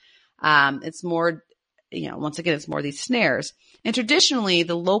numbers. It's more, once again, it's more these snares. And traditionally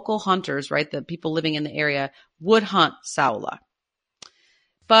the local hunters, right, the people living in the area would hunt Saola.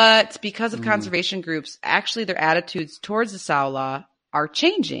 But because of conservation groups, actually their attitudes towards the Saola are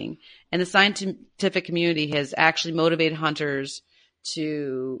changing. And the scientific community has actually motivated hunters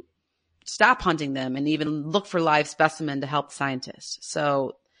to stop hunting them and even look for live specimen to help scientists.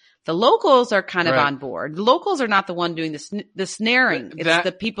 So the locals are kind of on board. The locals are not the one doing the snaring. It's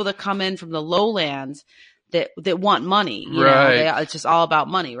the people that come in from the lowlands that want money. It's just all about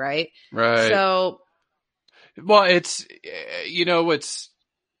money, right? Right. So, well, I just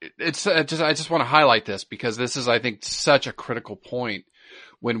want to highlight this because this is, I think, such a critical point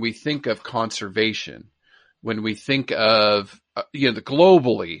when we think of conservation, when we think of,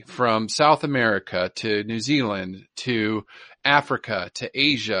 globally, from South America to New Zealand to Africa to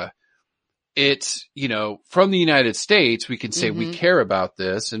Asia. It's, from the United States, we can say we care about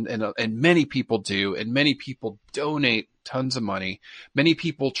this and many people do, and many people donate tons of money. Many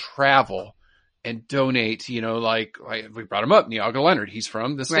people travel and donate, like we brought him up, Niaga Leonard. He's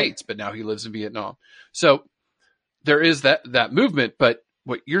from the States, but now he lives in Vietnam. So there is that movement, but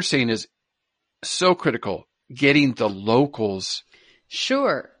what you're saying is so critical, getting the locals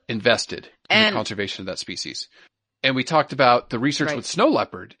invested in the conservation of that species. And we talked about the research with snow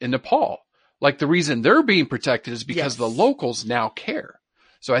leopard in Nepal. Like, the reason they're being protected is because the locals now care.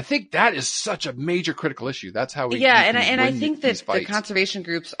 So I think that is such a major critical issue. That's how we I think that the conservation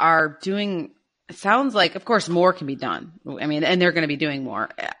groups are doing, it sounds like, of course, more can be done. I mean, and they're going to be doing more,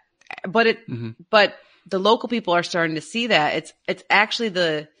 but but the local people are starting to see that it's actually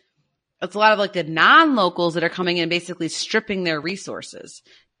it's a lot of like the non-locals that are coming in, basically stripping their resources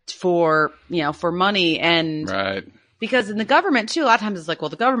for money. And because in the government too, a lot of times it's like, well,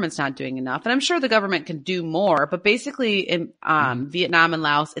 the government's not doing enough. And I'm sure the government can do more, but basically in Vietnam and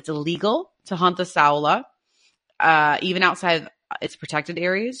Laos, it's illegal to hunt the Saola, even outside its protected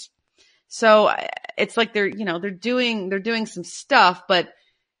areas. So it's like they're doing some stuff, but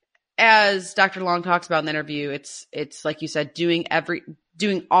as Dr. Long talks about in the interview, it's like you said, doing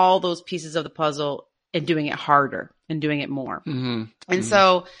all those pieces of the puzzle and doing it harder and doing it more. And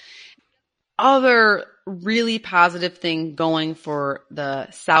so other really positive thing going for the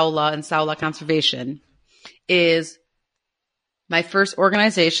Saola and Saola conservation is my first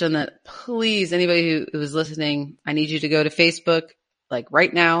organization that, please, anybody who is listening, I need you to go to Facebook, like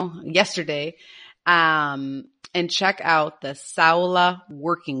right now, yesterday, and check out the Saola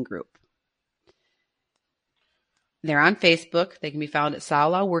Working Group. They're on Facebook. They can be found at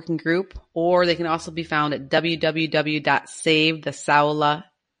Saola Working Group, or they can also be found at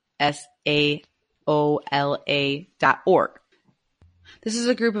www.savethesaola.org. This is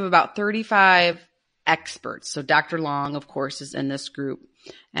a group of about 35 experts. So Dr. Long, of course, is in this group,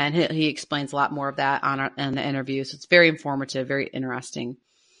 and he explains a lot more of that in the interview. So it's very informative, very interesting.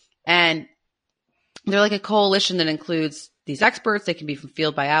 And they're like a coalition that includes these experts. They can be from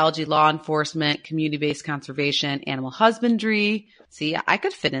field biology, law enforcement, community-based conservation, animal husbandry. See, I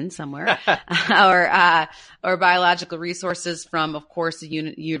could fit in somewhere. or biological resources from, of course, the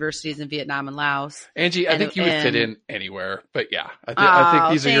universities in Vietnam and Laos. Angie, I think you would fit in anywhere. But yeah,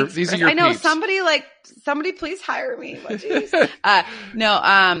 I think these are your I know peeps. somebody please hire me. Oh, geez. But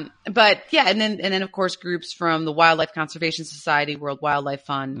yeah, and then of course groups from the Wildlife Conservation Society, World Wildlife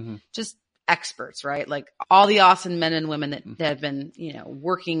Fund, just experts, right? Like all the awesome men and women that have been,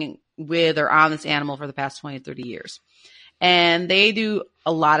 working with or on this animal for the past 20, 30 years. And they do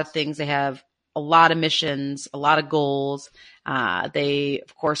a lot of things. They have a lot of missions, a lot of goals. They,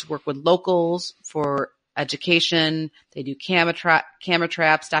 of course, work with locals for education. They do camera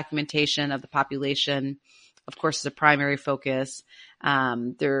traps, documentation of the population, of course, is a primary focus.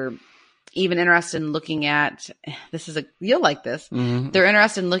 They're even interested in looking at, you'll like this. They're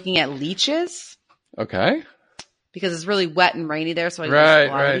interested in looking at leeches. Okay. Because it's really wet and rainy there. So I use a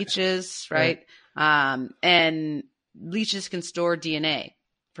lot of leeches, right? And leeches can store DNA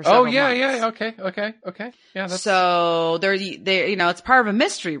for several months. Okay. Yeah. So they're, it's part of a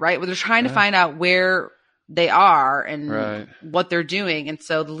mystery, right? Where they're trying to find out where they are and what they're doing. And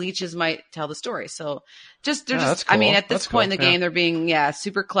so the leeches might tell the story. So that's cool. I mean, at this point in the game, they're being,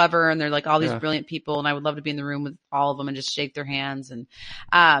 super clever, and they're like all these brilliant people. And I would love to be in the room with all of them and just shake their hands. And,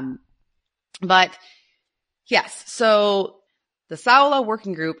 but yes, so the Saola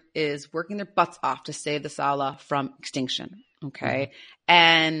working group is working their butts off to save the Saola from extinction. Okay.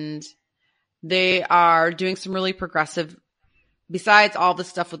 And they are doing some really progressive, besides all the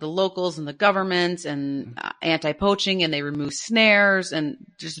stuff with the locals and the government and anti-poaching, and they remove snares, and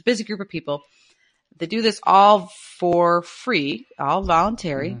just a busy group of people. They do this all for free, all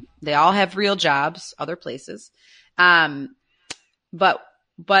voluntary. They all have real jobs, other places. But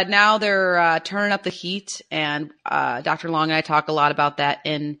now they're turning up the heat, and Dr. Long and I talk a lot about that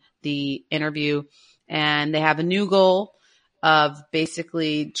in the interview. And they have a new goal of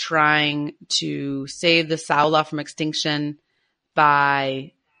basically trying to save the Saola from extinction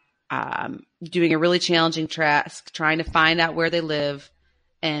by doing a really challenging task, trying to find out where they live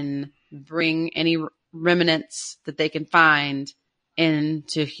and bring any remnants that they can find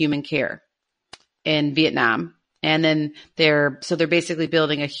into human care in Vietnam. And then they're basically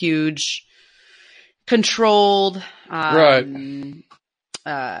building a huge controlled,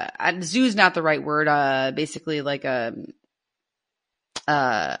 zoo's not the right word, basically like a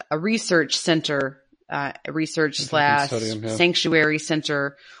research center, sanctuary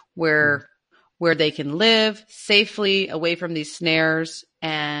center where they can live safely away from these snares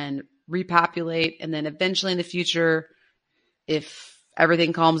and repopulate. And then eventually in the future, if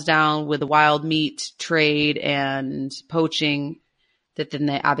everything calms down with the wild meat trade and poaching, that then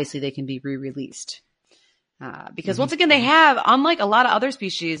they can be re-released. Because once again, they have, unlike a lot of other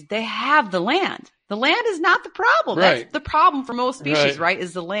species, they have the land. The land is not the problem. Right. That's the problem for most species, right?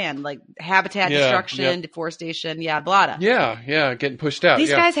 Is the land, like habitat destruction, deforestation, blah. Yeah, getting pushed out.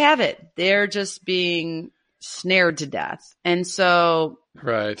 These guys have it. They're just being snared to death. And so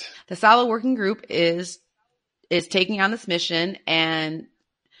the Saola Working Group is taking on this mission, and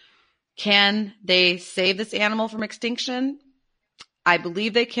can they save this animal from extinction? I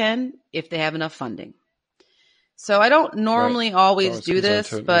believe they can if they have enough funding. So I don't normally always do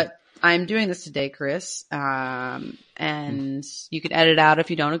this, but I'm doing this today, Chris. And you can edit out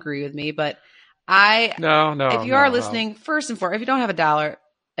if you don't agree with me, but if you are listening, first and foremost, if you don't have $1,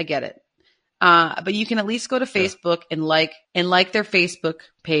 I get it. But you can at least go to Facebook and like their Facebook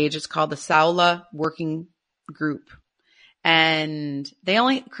page. It's called the Saola Working Group. And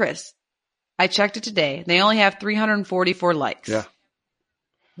Chris, I checked it today. They only have 344 likes. Yeah.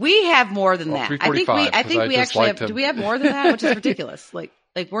 We have more than that. I think we actually have, do we have more than that? Which is ridiculous. Like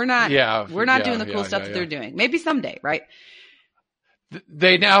we're not doing the cool stuff that they're doing. Maybe someday, right?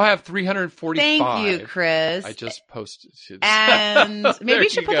 They now have 345. Thank you, Chris. I just posted. And maybe you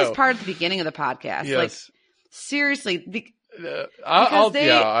should put this part at the beginning of the podcast. Yes. Like seriously,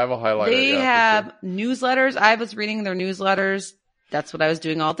 I will highlight it. They have newsletters. I was reading their newsletters. That's what I was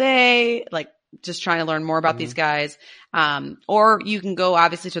doing all day. Like just trying to learn more about these guys. Or you can go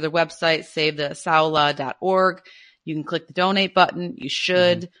obviously to their website, savethesaola.org. You can click the donate button. You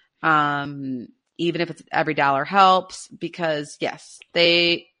should, even if it's every $1 helps, because yes,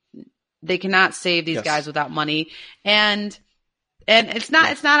 they cannot save these guys without money. And it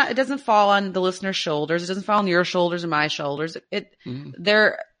doesn't fall on the listener's shoulders. It doesn't fall on your shoulders or my shoulders.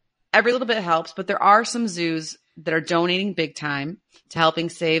 every little bit helps, but there are some zoos that are donating big time to helping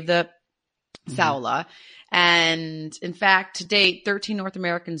save the Saola. And in fact, to date, 13 North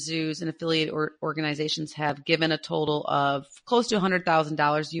American zoos and affiliate organizations have given a total of close to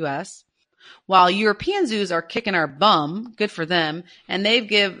 $100,000 US, while European zoos are kicking our bum. Good for them. And they've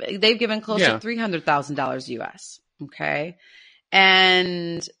given close to $300,000 US. Okay.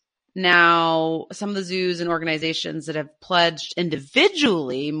 And now some of the zoos and organizations that have pledged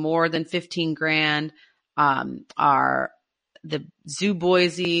individually more than 15 grand, are the Zoo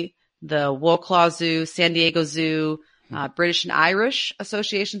Boise, the Woclaw Zoo, San Diego Zoo, British and Irish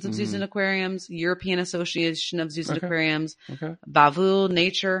Associations of Zoos and Aquariums, European Association of Zoos and Aquariums, Bavul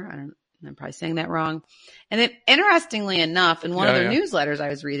Nature. I'm probably saying that wrong. And then interestingly enough, in one of their newsletters I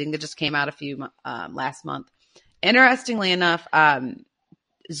was reading that just came out last month, interestingly enough,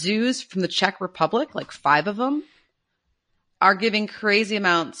 zoos from the Czech Republic, like 5 of them, are giving crazy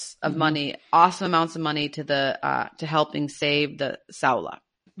amounts of money, awesome amounts of money to to helping save the Saola.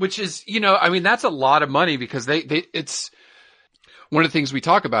 Which is, I mean, that's a lot of money because it's one of the things we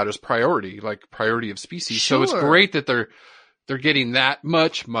talk about is priority, like priority of species. Sure. So it's great that they're getting that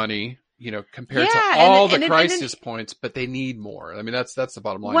much money, compared to all the crisis points, but they need more. I mean, that's the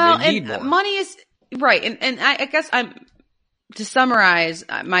bottom line. Well, they need more. Money is right. And I guess to summarize,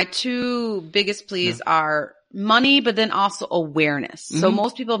 my 2 biggest pleas are money, but then also awareness. So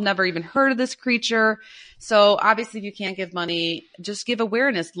most people have never even heard of this creature. So obviously if you can't give money, just give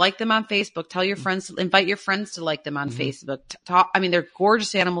awareness, like them on Facebook, tell your friends, invite your friends to like them on Facebook. They're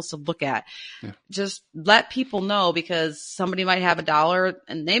gorgeous animals to look at. Yeah. Just let people know because somebody might have $1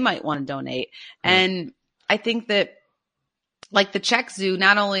 and they might want to donate. And I think that like the Czech zoo,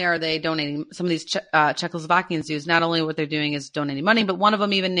 not only are they donating some of these Czechoslovakian zoos, not only what they're doing is donating money, but one of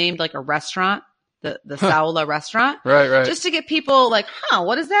them even named like a restaurant, the Saola restaurant. Right. Just to get people like,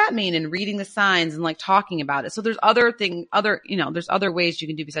 what does that mean? And reading the signs and like talking about it. So there's there's other ways you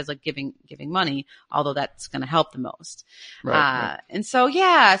can do besides like giving money, although that's going to help the most. Right. And so,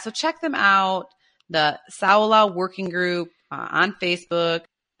 so check them out. The Saola Working Group on Facebook,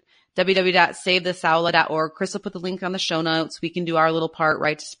 www.savethesaola.org. Chris will put the link on the show notes. We can do our little part,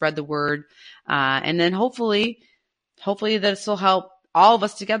 right, to spread the word. And then hopefully this will help. All of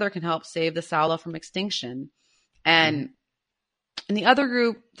us together can help save the Saola from extinction. And the other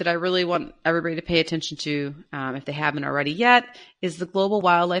group that I really want everybody to pay attention to, if they haven't already yet, is the Global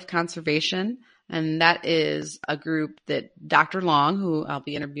Wildlife Conservation. And that is a group that Dr. Long, who I'll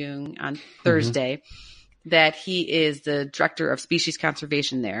be interviewing on Thursday, that he is the director of species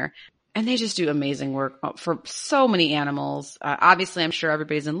conservation there. And they just do amazing work for so many animals. Obviously, I'm sure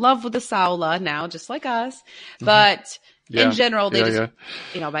everybody's in love with the Saola now, just like us. But in general, they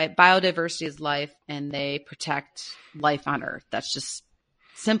biodiversity is life, and they protect life on Earth. That's just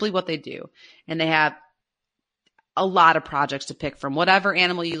simply what they do. And they have a lot of projects to pick from. Whatever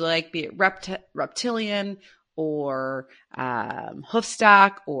animal you like, be it reptilian or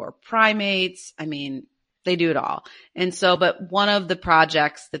hoofstock or primates. I mean, they do it all. And so, but one of the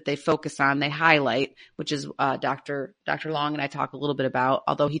projects that they focus on, they highlight, which is Dr. Long and I talk a little bit about,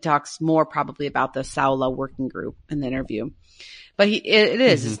 although he talks more probably about the Saola Working Group in the interview. But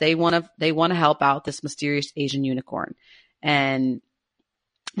is they want to help out this mysterious Asian unicorn. And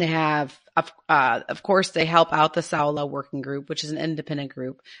they have, of course, they help out the Saola Working Group, which is an independent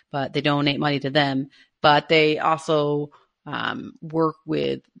group, but they donate money to them. But they also work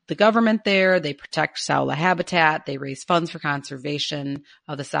with the government there. They protect Saola habitat. They raise funds for conservation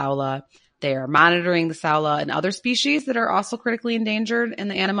of the Saola. They are monitoring the Saola and other species that are also critically endangered in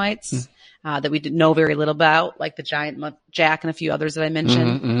the Annamites that we know very little about, like the giant muntjac and a few others that I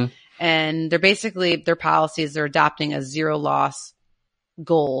mentioned. And their policies, they're adopting a zero loss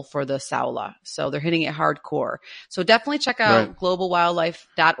goal for the Saola. So they're hitting it hardcore. So definitely check out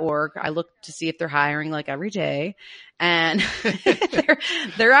globalwildlife.org. I look to see if they're hiring like every day. And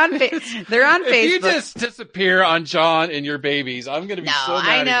they're on Facebook. If you just disappear on John and your babies, I'm going to be so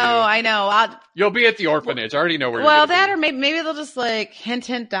mad at you. I know. You'll be at the orphanage. I already know where you're Well, that be. Or maybe they'll just like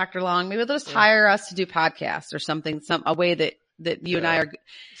hint, Dr. Long. Maybe they'll just hire us to do podcasts or something, a way that you and I are.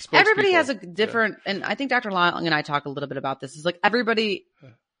 Everybody has a different, and I think Dr. Long and I talk a little bit about this. It's like everybody,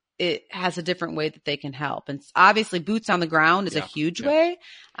 it has a different way that they can help, and obviously boots on the ground is a huge way.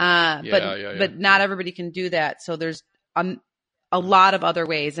 But not everybody can do that. So there's a lot of other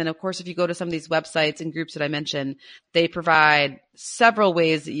ways, and of course, if you go to some of these websites and groups that I mentioned, they provide several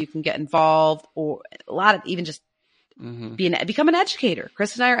ways that you can get involved, or a lot of even just. Become an educator.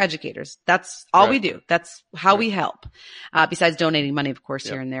 Chris and I are educators. That's all we do. That's how we help. Besides donating money, of course,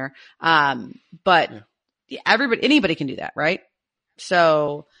 here and there. But anybody can do that, right?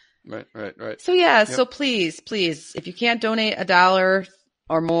 So Right. So yeah, so please, if you can't donate $1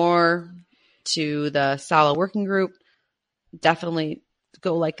 or more to the Sala Working Group, definitely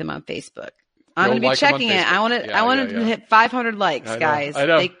go like them on Facebook. I'm going to be checking it. I want to hit 500 likes, guys. I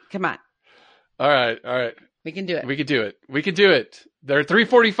know. Come on. All right. We can do it. We can do it. They're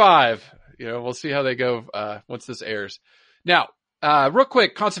 345. We'll see how they go once this airs. Now, real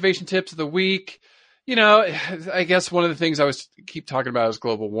quick, conservation tips of the week. I guess one of the things I keep talking about is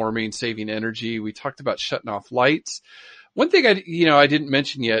global warming, saving energy. We talked about shutting off lights. One thing I didn't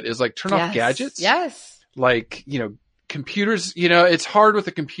mention yet is like turn off gadgets. Yes. Like, computers, it's hard with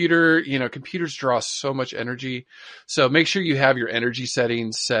a computer. Computers draw so much energy. So make sure you have your energy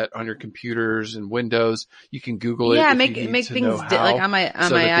settings set on your computers and Windows. You can Google it. Yeah, make things like on my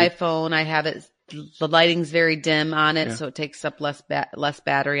iPhone. I have it. The lighting's very dim on it, so it takes up less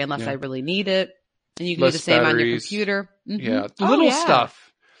battery unless I really need it. And you can do the same on your computer. Mm-hmm. Yeah, little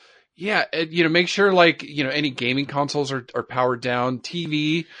stuff. Yeah, make sure any gaming consoles are powered down.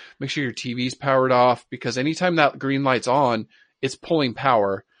 TV, make sure your TV's powered off because anytime that green light's on, it's pulling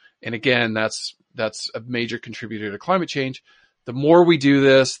power. And again, that's a major contributor to climate change. The more we do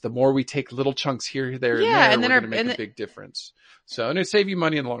this, the more we take little chunks here, there, and then we're going to make a big difference. So, and it saves you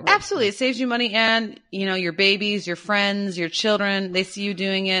money in the long run. Absolutely. It saves you money and, your babies, your friends, your children, they see you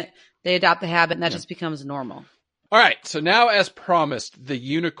doing it. They adopt the habit and that just becomes normal. All right. So now, as promised, the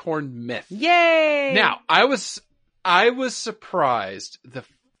unicorn myth. Yay! Now, I was surprised. The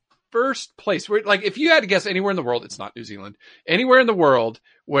first place where, if you had to guess anywhere in the world, it's not New Zealand, anywhere in the world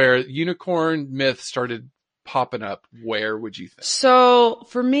where unicorn myth started popping up, where would you think? So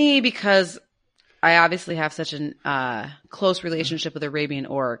for me, because I obviously have such a close relationship with Arabian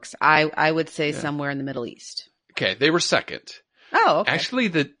oryx, I would say somewhere in the Middle East. Okay. They were second. Oh, okay. Actually,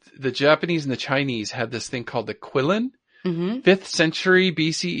 the Japanese and the Chinese had this thing called the Quilin, 5th century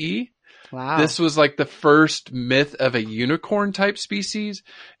BCE. Wow. This was the first myth of a unicorn type species,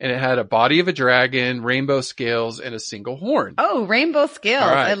 and it had a body of a dragon, rainbow scales, and a single horn. Oh, rainbow scales.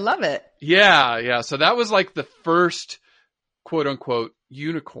 Right. I love it. Yeah. So that was the first quote unquote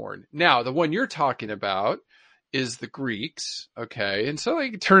unicorn. Now, the one you're talking about is the Greeks. Okay. And so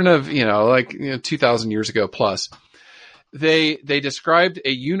turn of, 2000 years ago plus. They described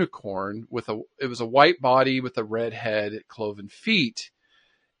a unicorn it was a white body with a red head, cloven feet.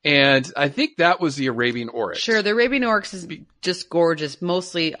 And I think that was the Arabian oryx. Sure. The Arabian oryx is just gorgeous,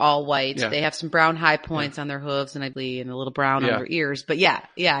 mostly all white. Yeah. They have some brown high points on their hooves and a little brown on their ears. But yeah,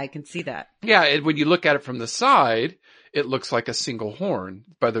 I can see that. Yeah. And when you look at it from the side, it looks like a single horn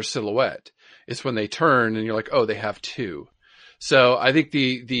by their silhouette. It's when they turn and you're like, oh, they have two. So I think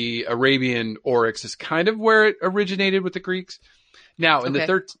the Arabian oryx is kind of where it originated with the Greeks. Now, in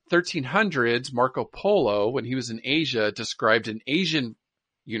the 1300s, Marco Polo, when he was in Asia, described an Asian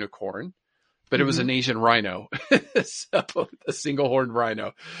unicorn, but it was an Asian rhino. So a single horned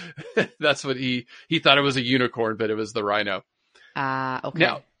rhino. That's what he thought it was a unicorn, but it was the rhino.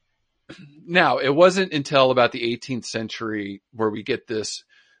 Okay. Now, it wasn't until about the 18th century where we get this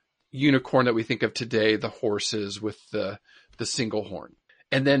unicorn that we think of today, the horses with the single horn.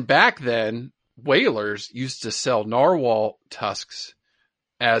 And then back then, whalers used to sell narwhal tusks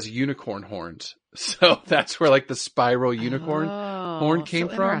as unicorn horns. So that's where the spiral unicorn horn came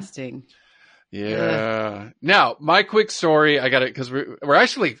from. Interesting. Yeah. Now, my quick story, I got it because we're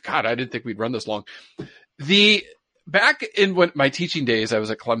actually, God, I didn't think we'd run this long. Back in my teaching days, I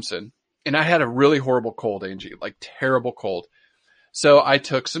was at Clemson and I had a really horrible cold, Angie, terrible cold. So I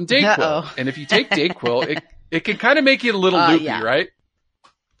took some Dayquil. And if you take Dayquil, it can kind of make you a little loopy, right?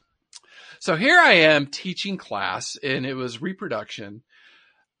 So here I am teaching class and it was reproduction.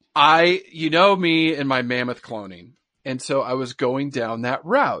 Me and my mammoth cloning. And so I was going down that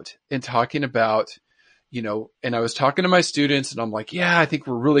route and talking about, and I was talking to my students and I'm like, yeah, I think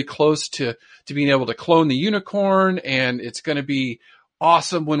we're really close to being able to clone the unicorn and it's going to be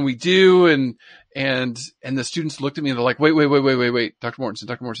awesome when we do. And the students looked at me and they're like, wait, Dr.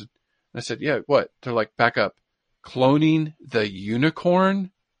 Mortensen. And I said, yeah, what? They're like, back up. Cloning the unicorn?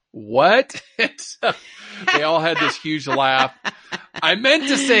 What? So they all had this huge laugh. I meant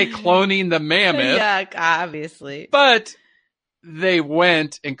to say cloning the mammoth. Yeah, obviously. But they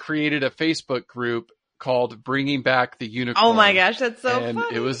went and created a Facebook group called Bringing Back the Unicorn. Oh my gosh, that's so and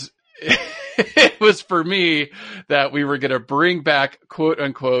funny. It was for me that we were going to bring back, quote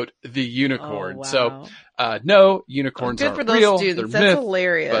unquote, the unicorn. Oh, wow. So, no, unicorns aren't real. Good for those students. They're That's myth,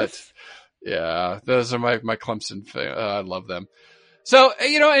 hilarious. But yeah, those are my Clemson fans. I love them. So,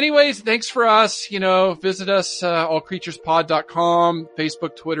 anyways, thanks for us. Visit us, allcreaturespod.com,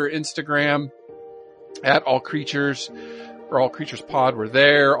 Facebook, Twitter, Instagram, at allcreatures. or All Creatures Pod. We're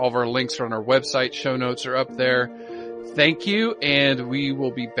there. All of our links are on our website. Show notes are up there. Thank you, and we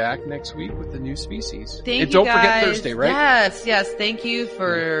will be back next week with the new species. Thank and you don't guys. forget Thursday, right? Yes. Thank you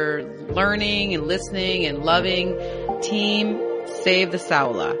for learning and listening and loving. Team Save the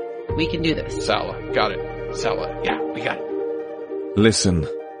Saola. We can do this. Saola. Got it. Saola. Yeah, we got it. Listen,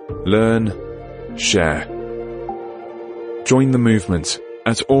 learn, share. Join the movement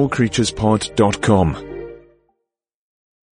at allcreaturespod.com.